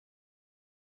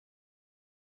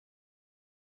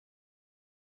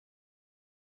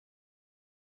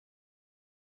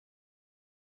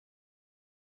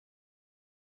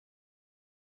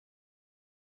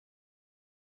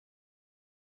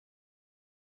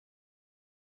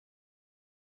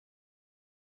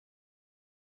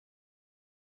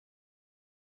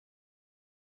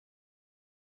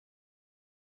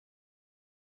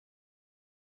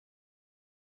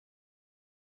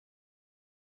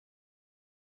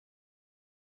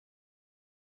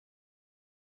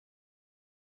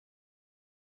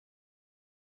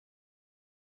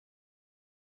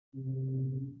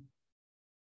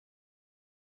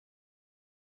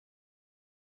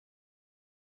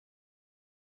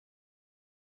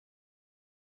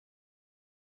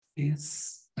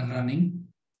 Is running.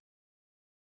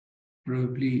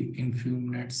 Probably in few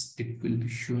minutes it will be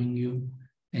showing you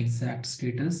exact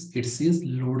status. It says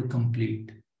load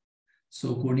complete.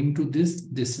 So according to this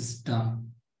is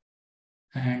done.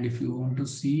 And if you want to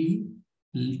see,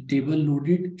 table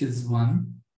loaded is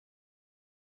 1.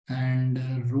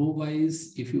 And row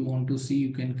wise, if you want to see,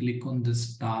 you can click on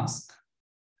this task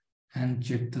and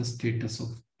check the status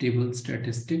of table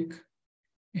statistic.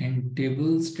 And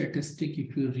table statistic,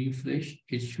 if you refresh,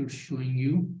 it should showing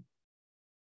you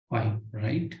 5,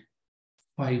 right?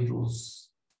 5 rows.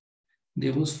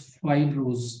 There was 5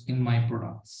 rows in my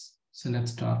products. So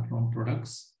let's start from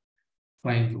products.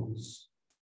 5 rows,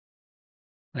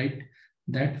 right?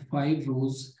 That 5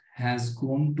 rows has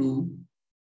gone to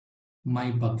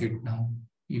my bucket now.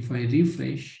 If I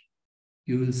refresh,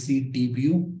 you will see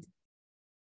DBO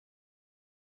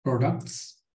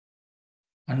products.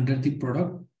 Under the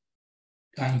product,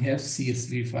 I have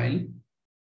CSV file.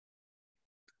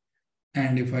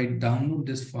 And if I download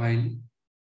this file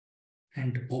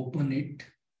and open it,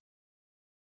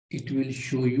 it will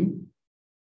show you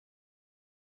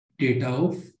data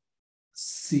of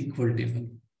SQL table,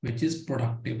 which is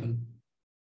product table.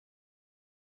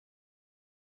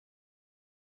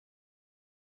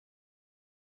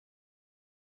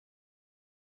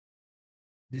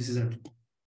 This is a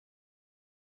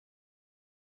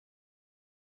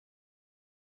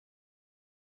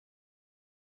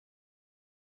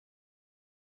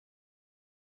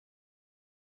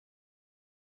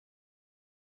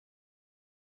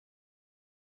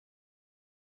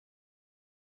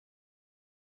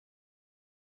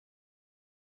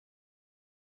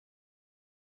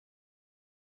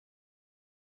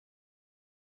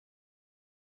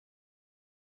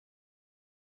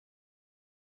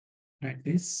Like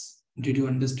this. Did you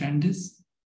understand this?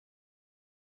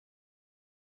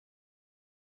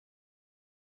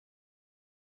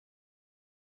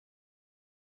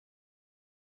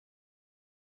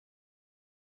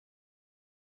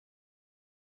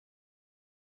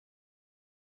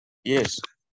 Yes.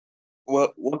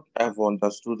 Well, what I've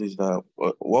understood is that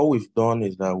what we've done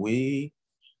is that we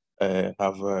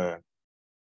have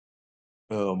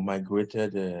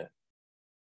migrated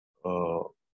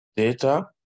data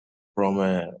from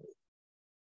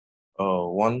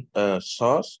one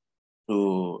source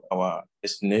to our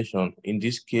destination, in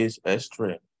this case,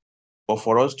 S3. But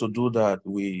for us to do that,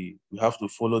 we have to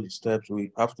follow the steps.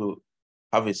 We have to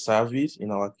have a service, in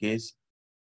our case,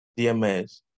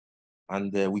 DMS,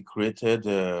 and we created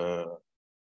a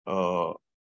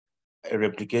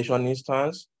replication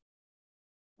instance.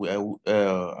 We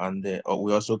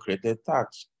also created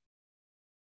tags.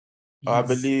 I Yes.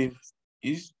 believe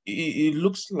it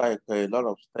looks like a lot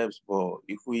of steps, but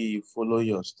if we follow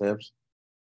your steps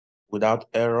without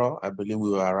error, I believe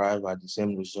we will arrive at the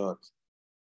same result.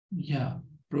 Yeah.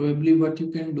 Probably what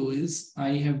you can do is,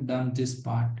 I have done this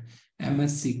part,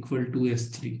 MS SQL to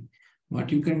S3. What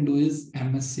you can do is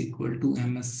MS SQL to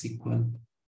MS SQL,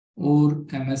 or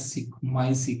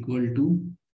MySQL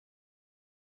to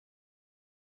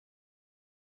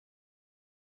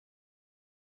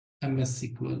MS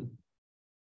SQL,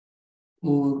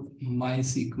 or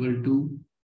MySQL to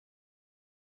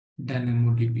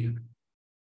DynamoDB.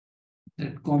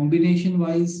 That combination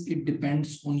wise, it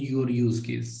depends on your use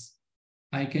case.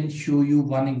 I can show you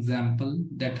one example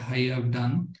that I have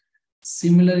done.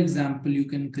 Similar example you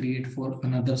can create for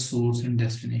another source and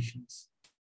destinations.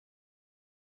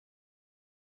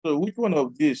 So which one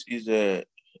of these is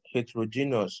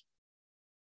heterogeneous?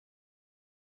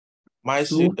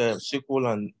 So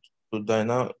MySQL and to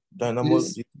Dynamo.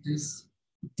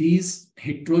 these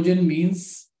heterogeneous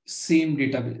means same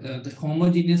database. The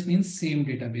homogeneous means same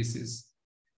databases.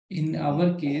 In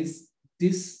our case,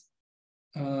 this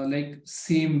like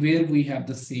same, where we have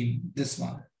the same, this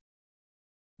one.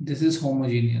 This is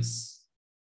homogeneous.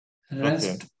 Okay.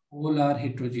 Rest all are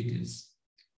heterogeneous.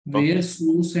 Where Okay.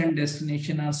 source and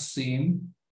destination are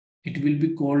same, it will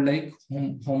be called like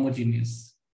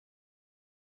homogeneous.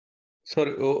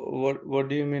 Sorry, what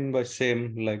do you mean by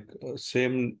same? Like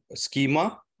same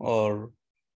schema or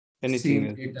anything Same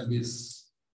else? database.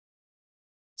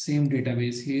 Same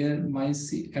database. Here, MS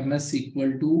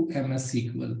SQL to MS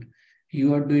SQL.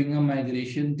 You are doing a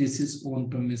migration. This is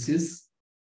on-premises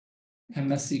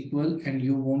MS SQL, and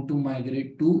you want to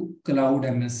migrate to cloud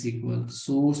MS SQL.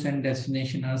 Source and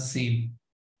destination are same.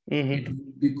 It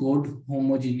will be called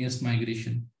homogeneous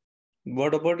migration.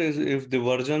 What about is if the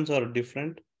versions are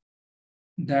different?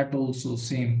 That also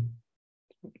same.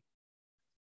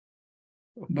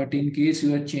 But in case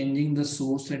you are changing the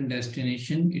source and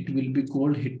destination, it will be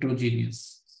called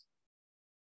heterogeneous.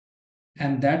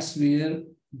 And that's where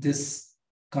this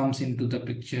comes into the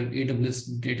picture,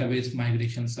 AWS database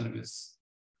migration service.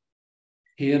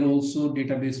 Here also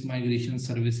database migration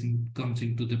service comes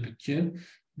into the picture,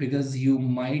 because you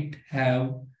might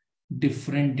have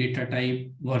different data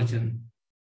type version,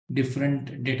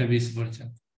 different database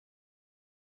version.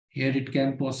 Here it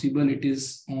can possible, it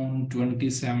is on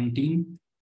 2017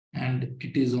 and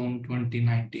it is on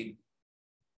 2019.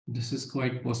 This is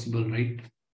quite possible, right?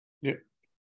 Yeah.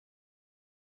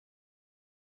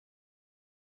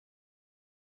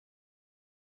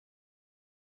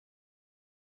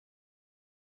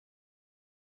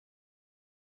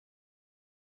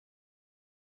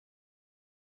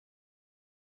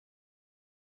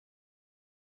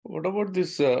 What about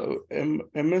this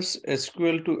MS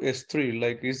SQL to S3?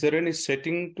 Like, is there any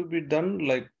setting to be done,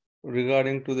 like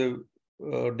regarding to the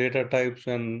data types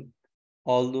and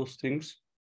all those things?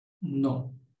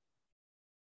 No.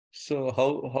 So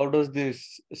how does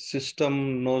this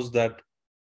system knows that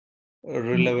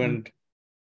relevant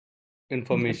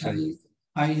information?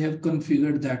 I have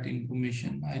configured that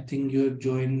information. I think you have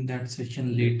joined that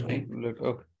session late, right?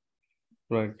 Okay.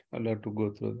 Right. I'll have to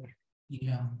go through that.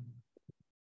 Yeah.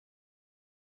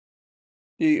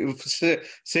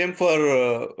 Same for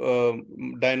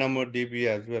DynamoDB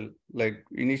as well. Like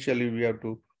initially we have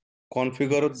to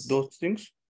configure those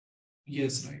things.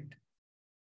 Yes, right.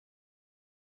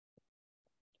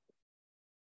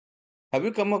 Have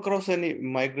you come across any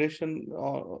migration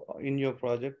in your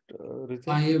project, Ritesh?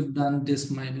 I have done this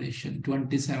migration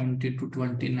 2017 to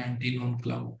 2019 on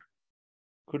cloud.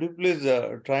 Could you please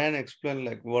try and explain,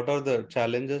 like, what are the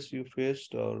challenges you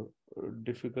faced or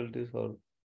difficulties or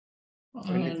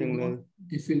anything No else?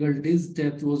 difficulties.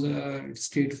 That was a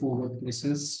straightforward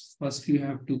process. First, you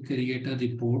have to create a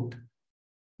report.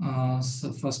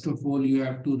 So first of all, you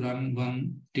have to run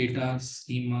one data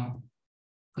schema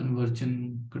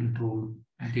conversion control,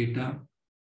 data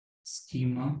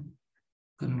schema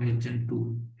conversion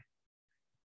tool,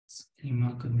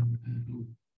 schema conversion tool.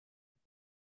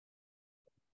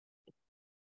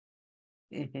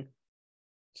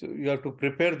 So you have to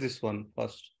prepare this one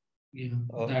first. Yeah,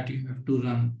 that you have to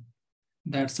run.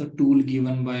 That's a tool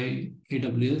given by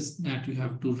AWS that you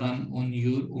have to run on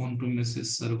your own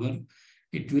premises server.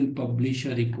 It will publish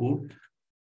a report.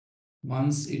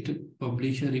 Once it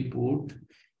publish a report,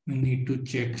 you need to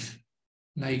check,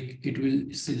 like it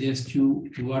will suggest you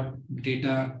what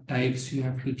data types you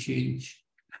have to change,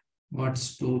 what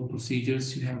store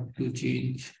procedures you have to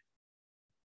change,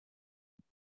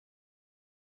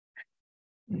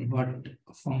 what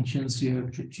functions you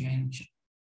have to change,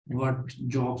 what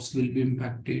jobs will be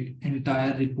impacted.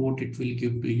 Entire report it will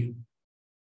give to you.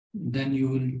 Then you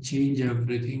will change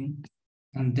everything,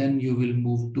 and then you will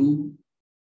move to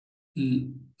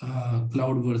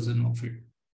cloud version of it.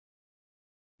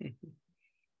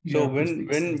 So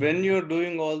when you're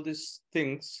doing all these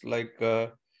things, like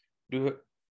is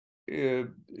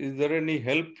there any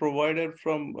help provided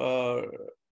from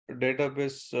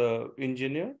database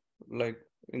engineer, like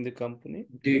in the company?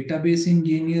 Database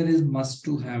engineer is must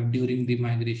to have during the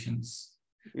migrations.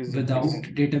 Without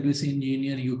database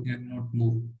engineer, you cannot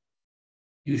move.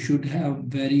 You should have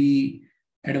very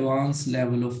advanced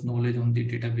level of knowledge on the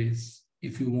database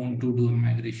if you want to do a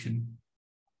migration.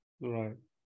 Right.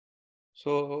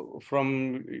 So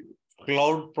from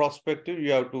cloud perspective,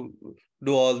 you have to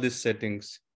do all these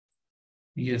settings.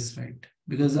 Yes, right.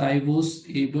 Because I was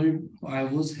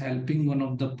helping one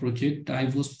of the project. I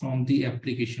was from the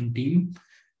application team,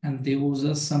 and there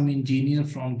was some engineer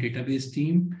from database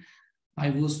team.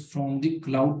 I was from the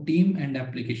cloud team and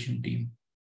application team.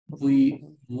 We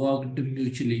worked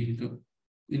mutually.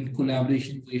 In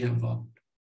collaboration, we have worked.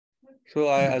 So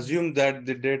I assume that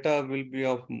the data will be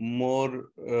of more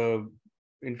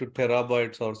into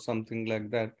terabytes or something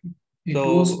like that. It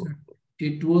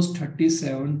was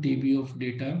 37 TB of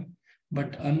data,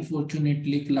 but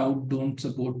unfortunately, cloud don't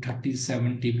support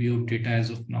 37 TB of data as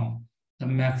of now. The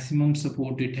maximum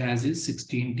support it has is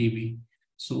 16 TB.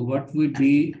 So what we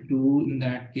do in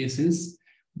that case is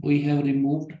we have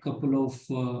removed a couple of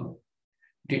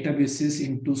databases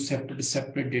into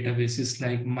separate databases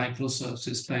like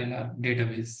microservices style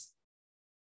database.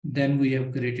 Then we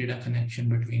have created a connection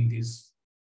between these.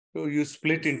 So you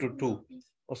split into two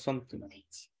or something?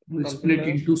 We split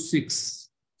into six.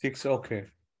 Six, okay.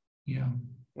 Yeah.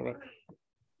 Right.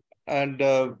 And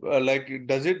like,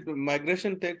 does it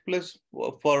migration take place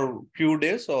for few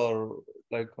days, or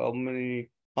like how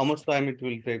much time it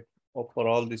will take for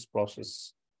all this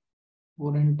process?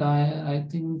 For entire, I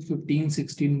think 15,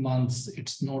 16 months.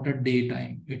 It's not a day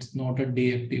time. It's not a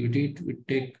day activity. It would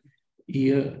take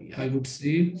year, I would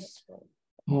say.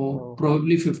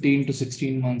 Probably 15 to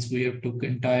 16 months. We have took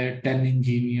entire 10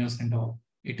 engineers and all.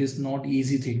 It is not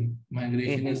easy thing.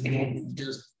 Migration is not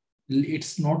just,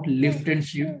 it's not lift and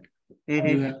shift.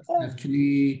 You have to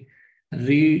actually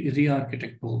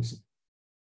re-architect also.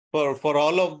 For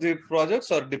all of the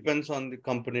projects, or depends on the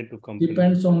company to company?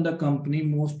 Depends on the company.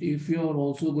 Most, if you are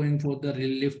also going for the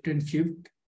lift and shift,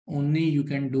 only you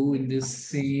can do in this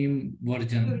same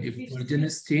version. If version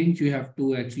is changed, you have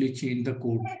to actually change the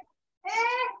code.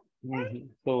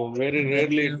 So very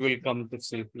rarely it will come to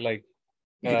see, like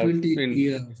it will take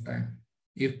years of time.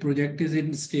 If project is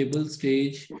in stable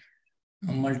stage,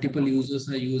 multiple users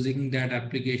are using that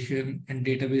application and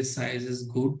database size is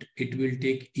good, it will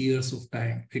take years of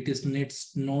time.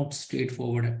 It's not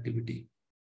straightforward activity.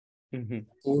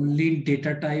 Only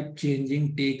data type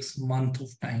changing takes month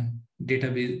of time.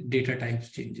 Data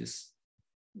types changes.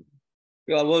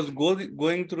 I was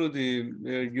going through the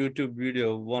YouTube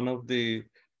video. One of the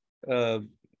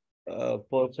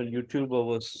person YouTuber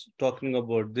was talking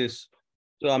about this.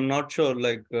 So I'm not sure,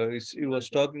 like he was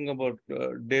talking about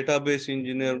database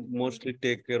engineer mostly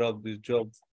take care of this job.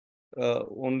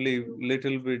 Only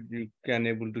little bit you can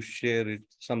able to share it,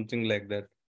 something like that.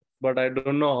 But I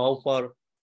don't know how far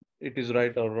it is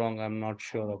right or wrong. I'm not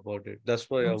sure about it. That's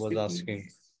why I was asking.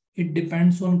 It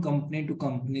depends on company to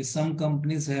company. Some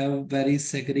companies have very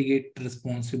segregated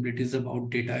responsibilities about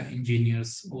data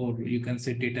engineers, or you can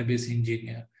say database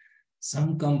engineer.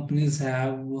 Some companies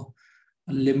have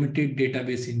limited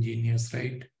database engineers,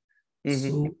 right?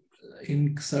 So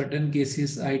in certain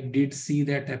cases, I did see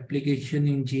that application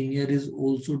engineer is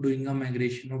also doing a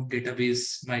migration of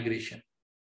database migration.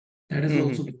 That is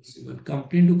also possible.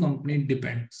 Company to company, it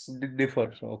depends. It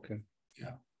differs, okay.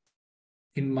 Yeah.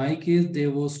 In my case,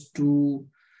 there was 2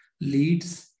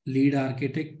 leads lead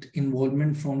architect,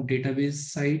 involvement from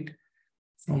database side.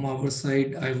 From our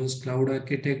side, I was cloud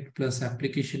architect plus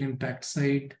application impact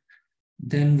side.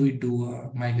 Then we do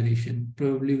a migration,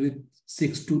 probably with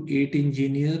 6 to 8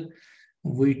 engineer.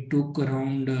 We took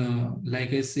around,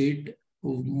 like I said,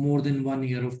 more than 1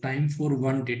 year of time for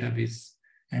one database.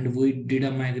 And we did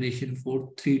a migration for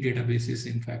 3 databases,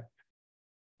 in fact.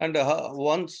 And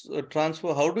once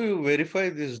transfer, how do you verify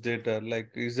this data?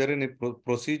 Like, is there any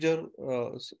procedure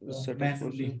set of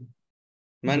procedure?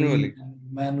 Manually.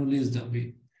 Manually is the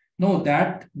way. No,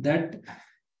 that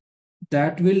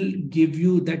will give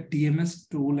you that DMS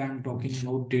tool I'm talking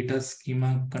about, data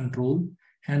schema control.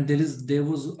 And there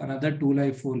was another tool,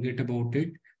 I forget about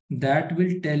it, that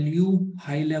will tell you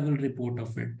high level report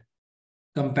of it,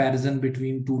 comparison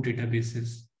between 2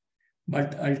 databases.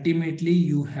 But ultimately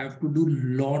you have to do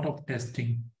lot of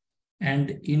testing.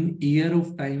 And in year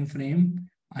of time frame,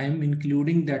 I am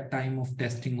including that time of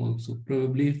testing also.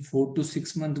 Probably 4 to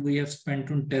 6 months we have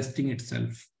spent on testing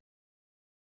itself.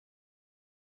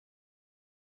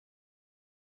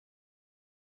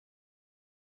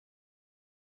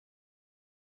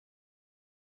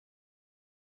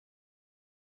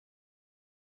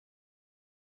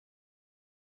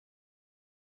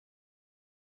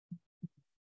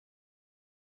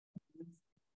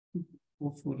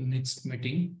 For next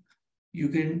meeting, you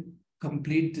can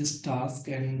complete this task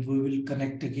and we will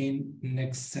connect again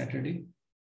next Saturday.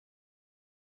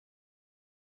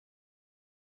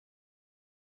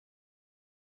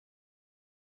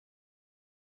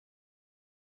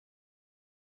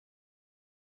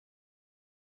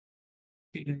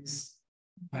 Okay guys,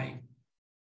 bye.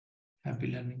 Happy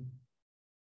learning.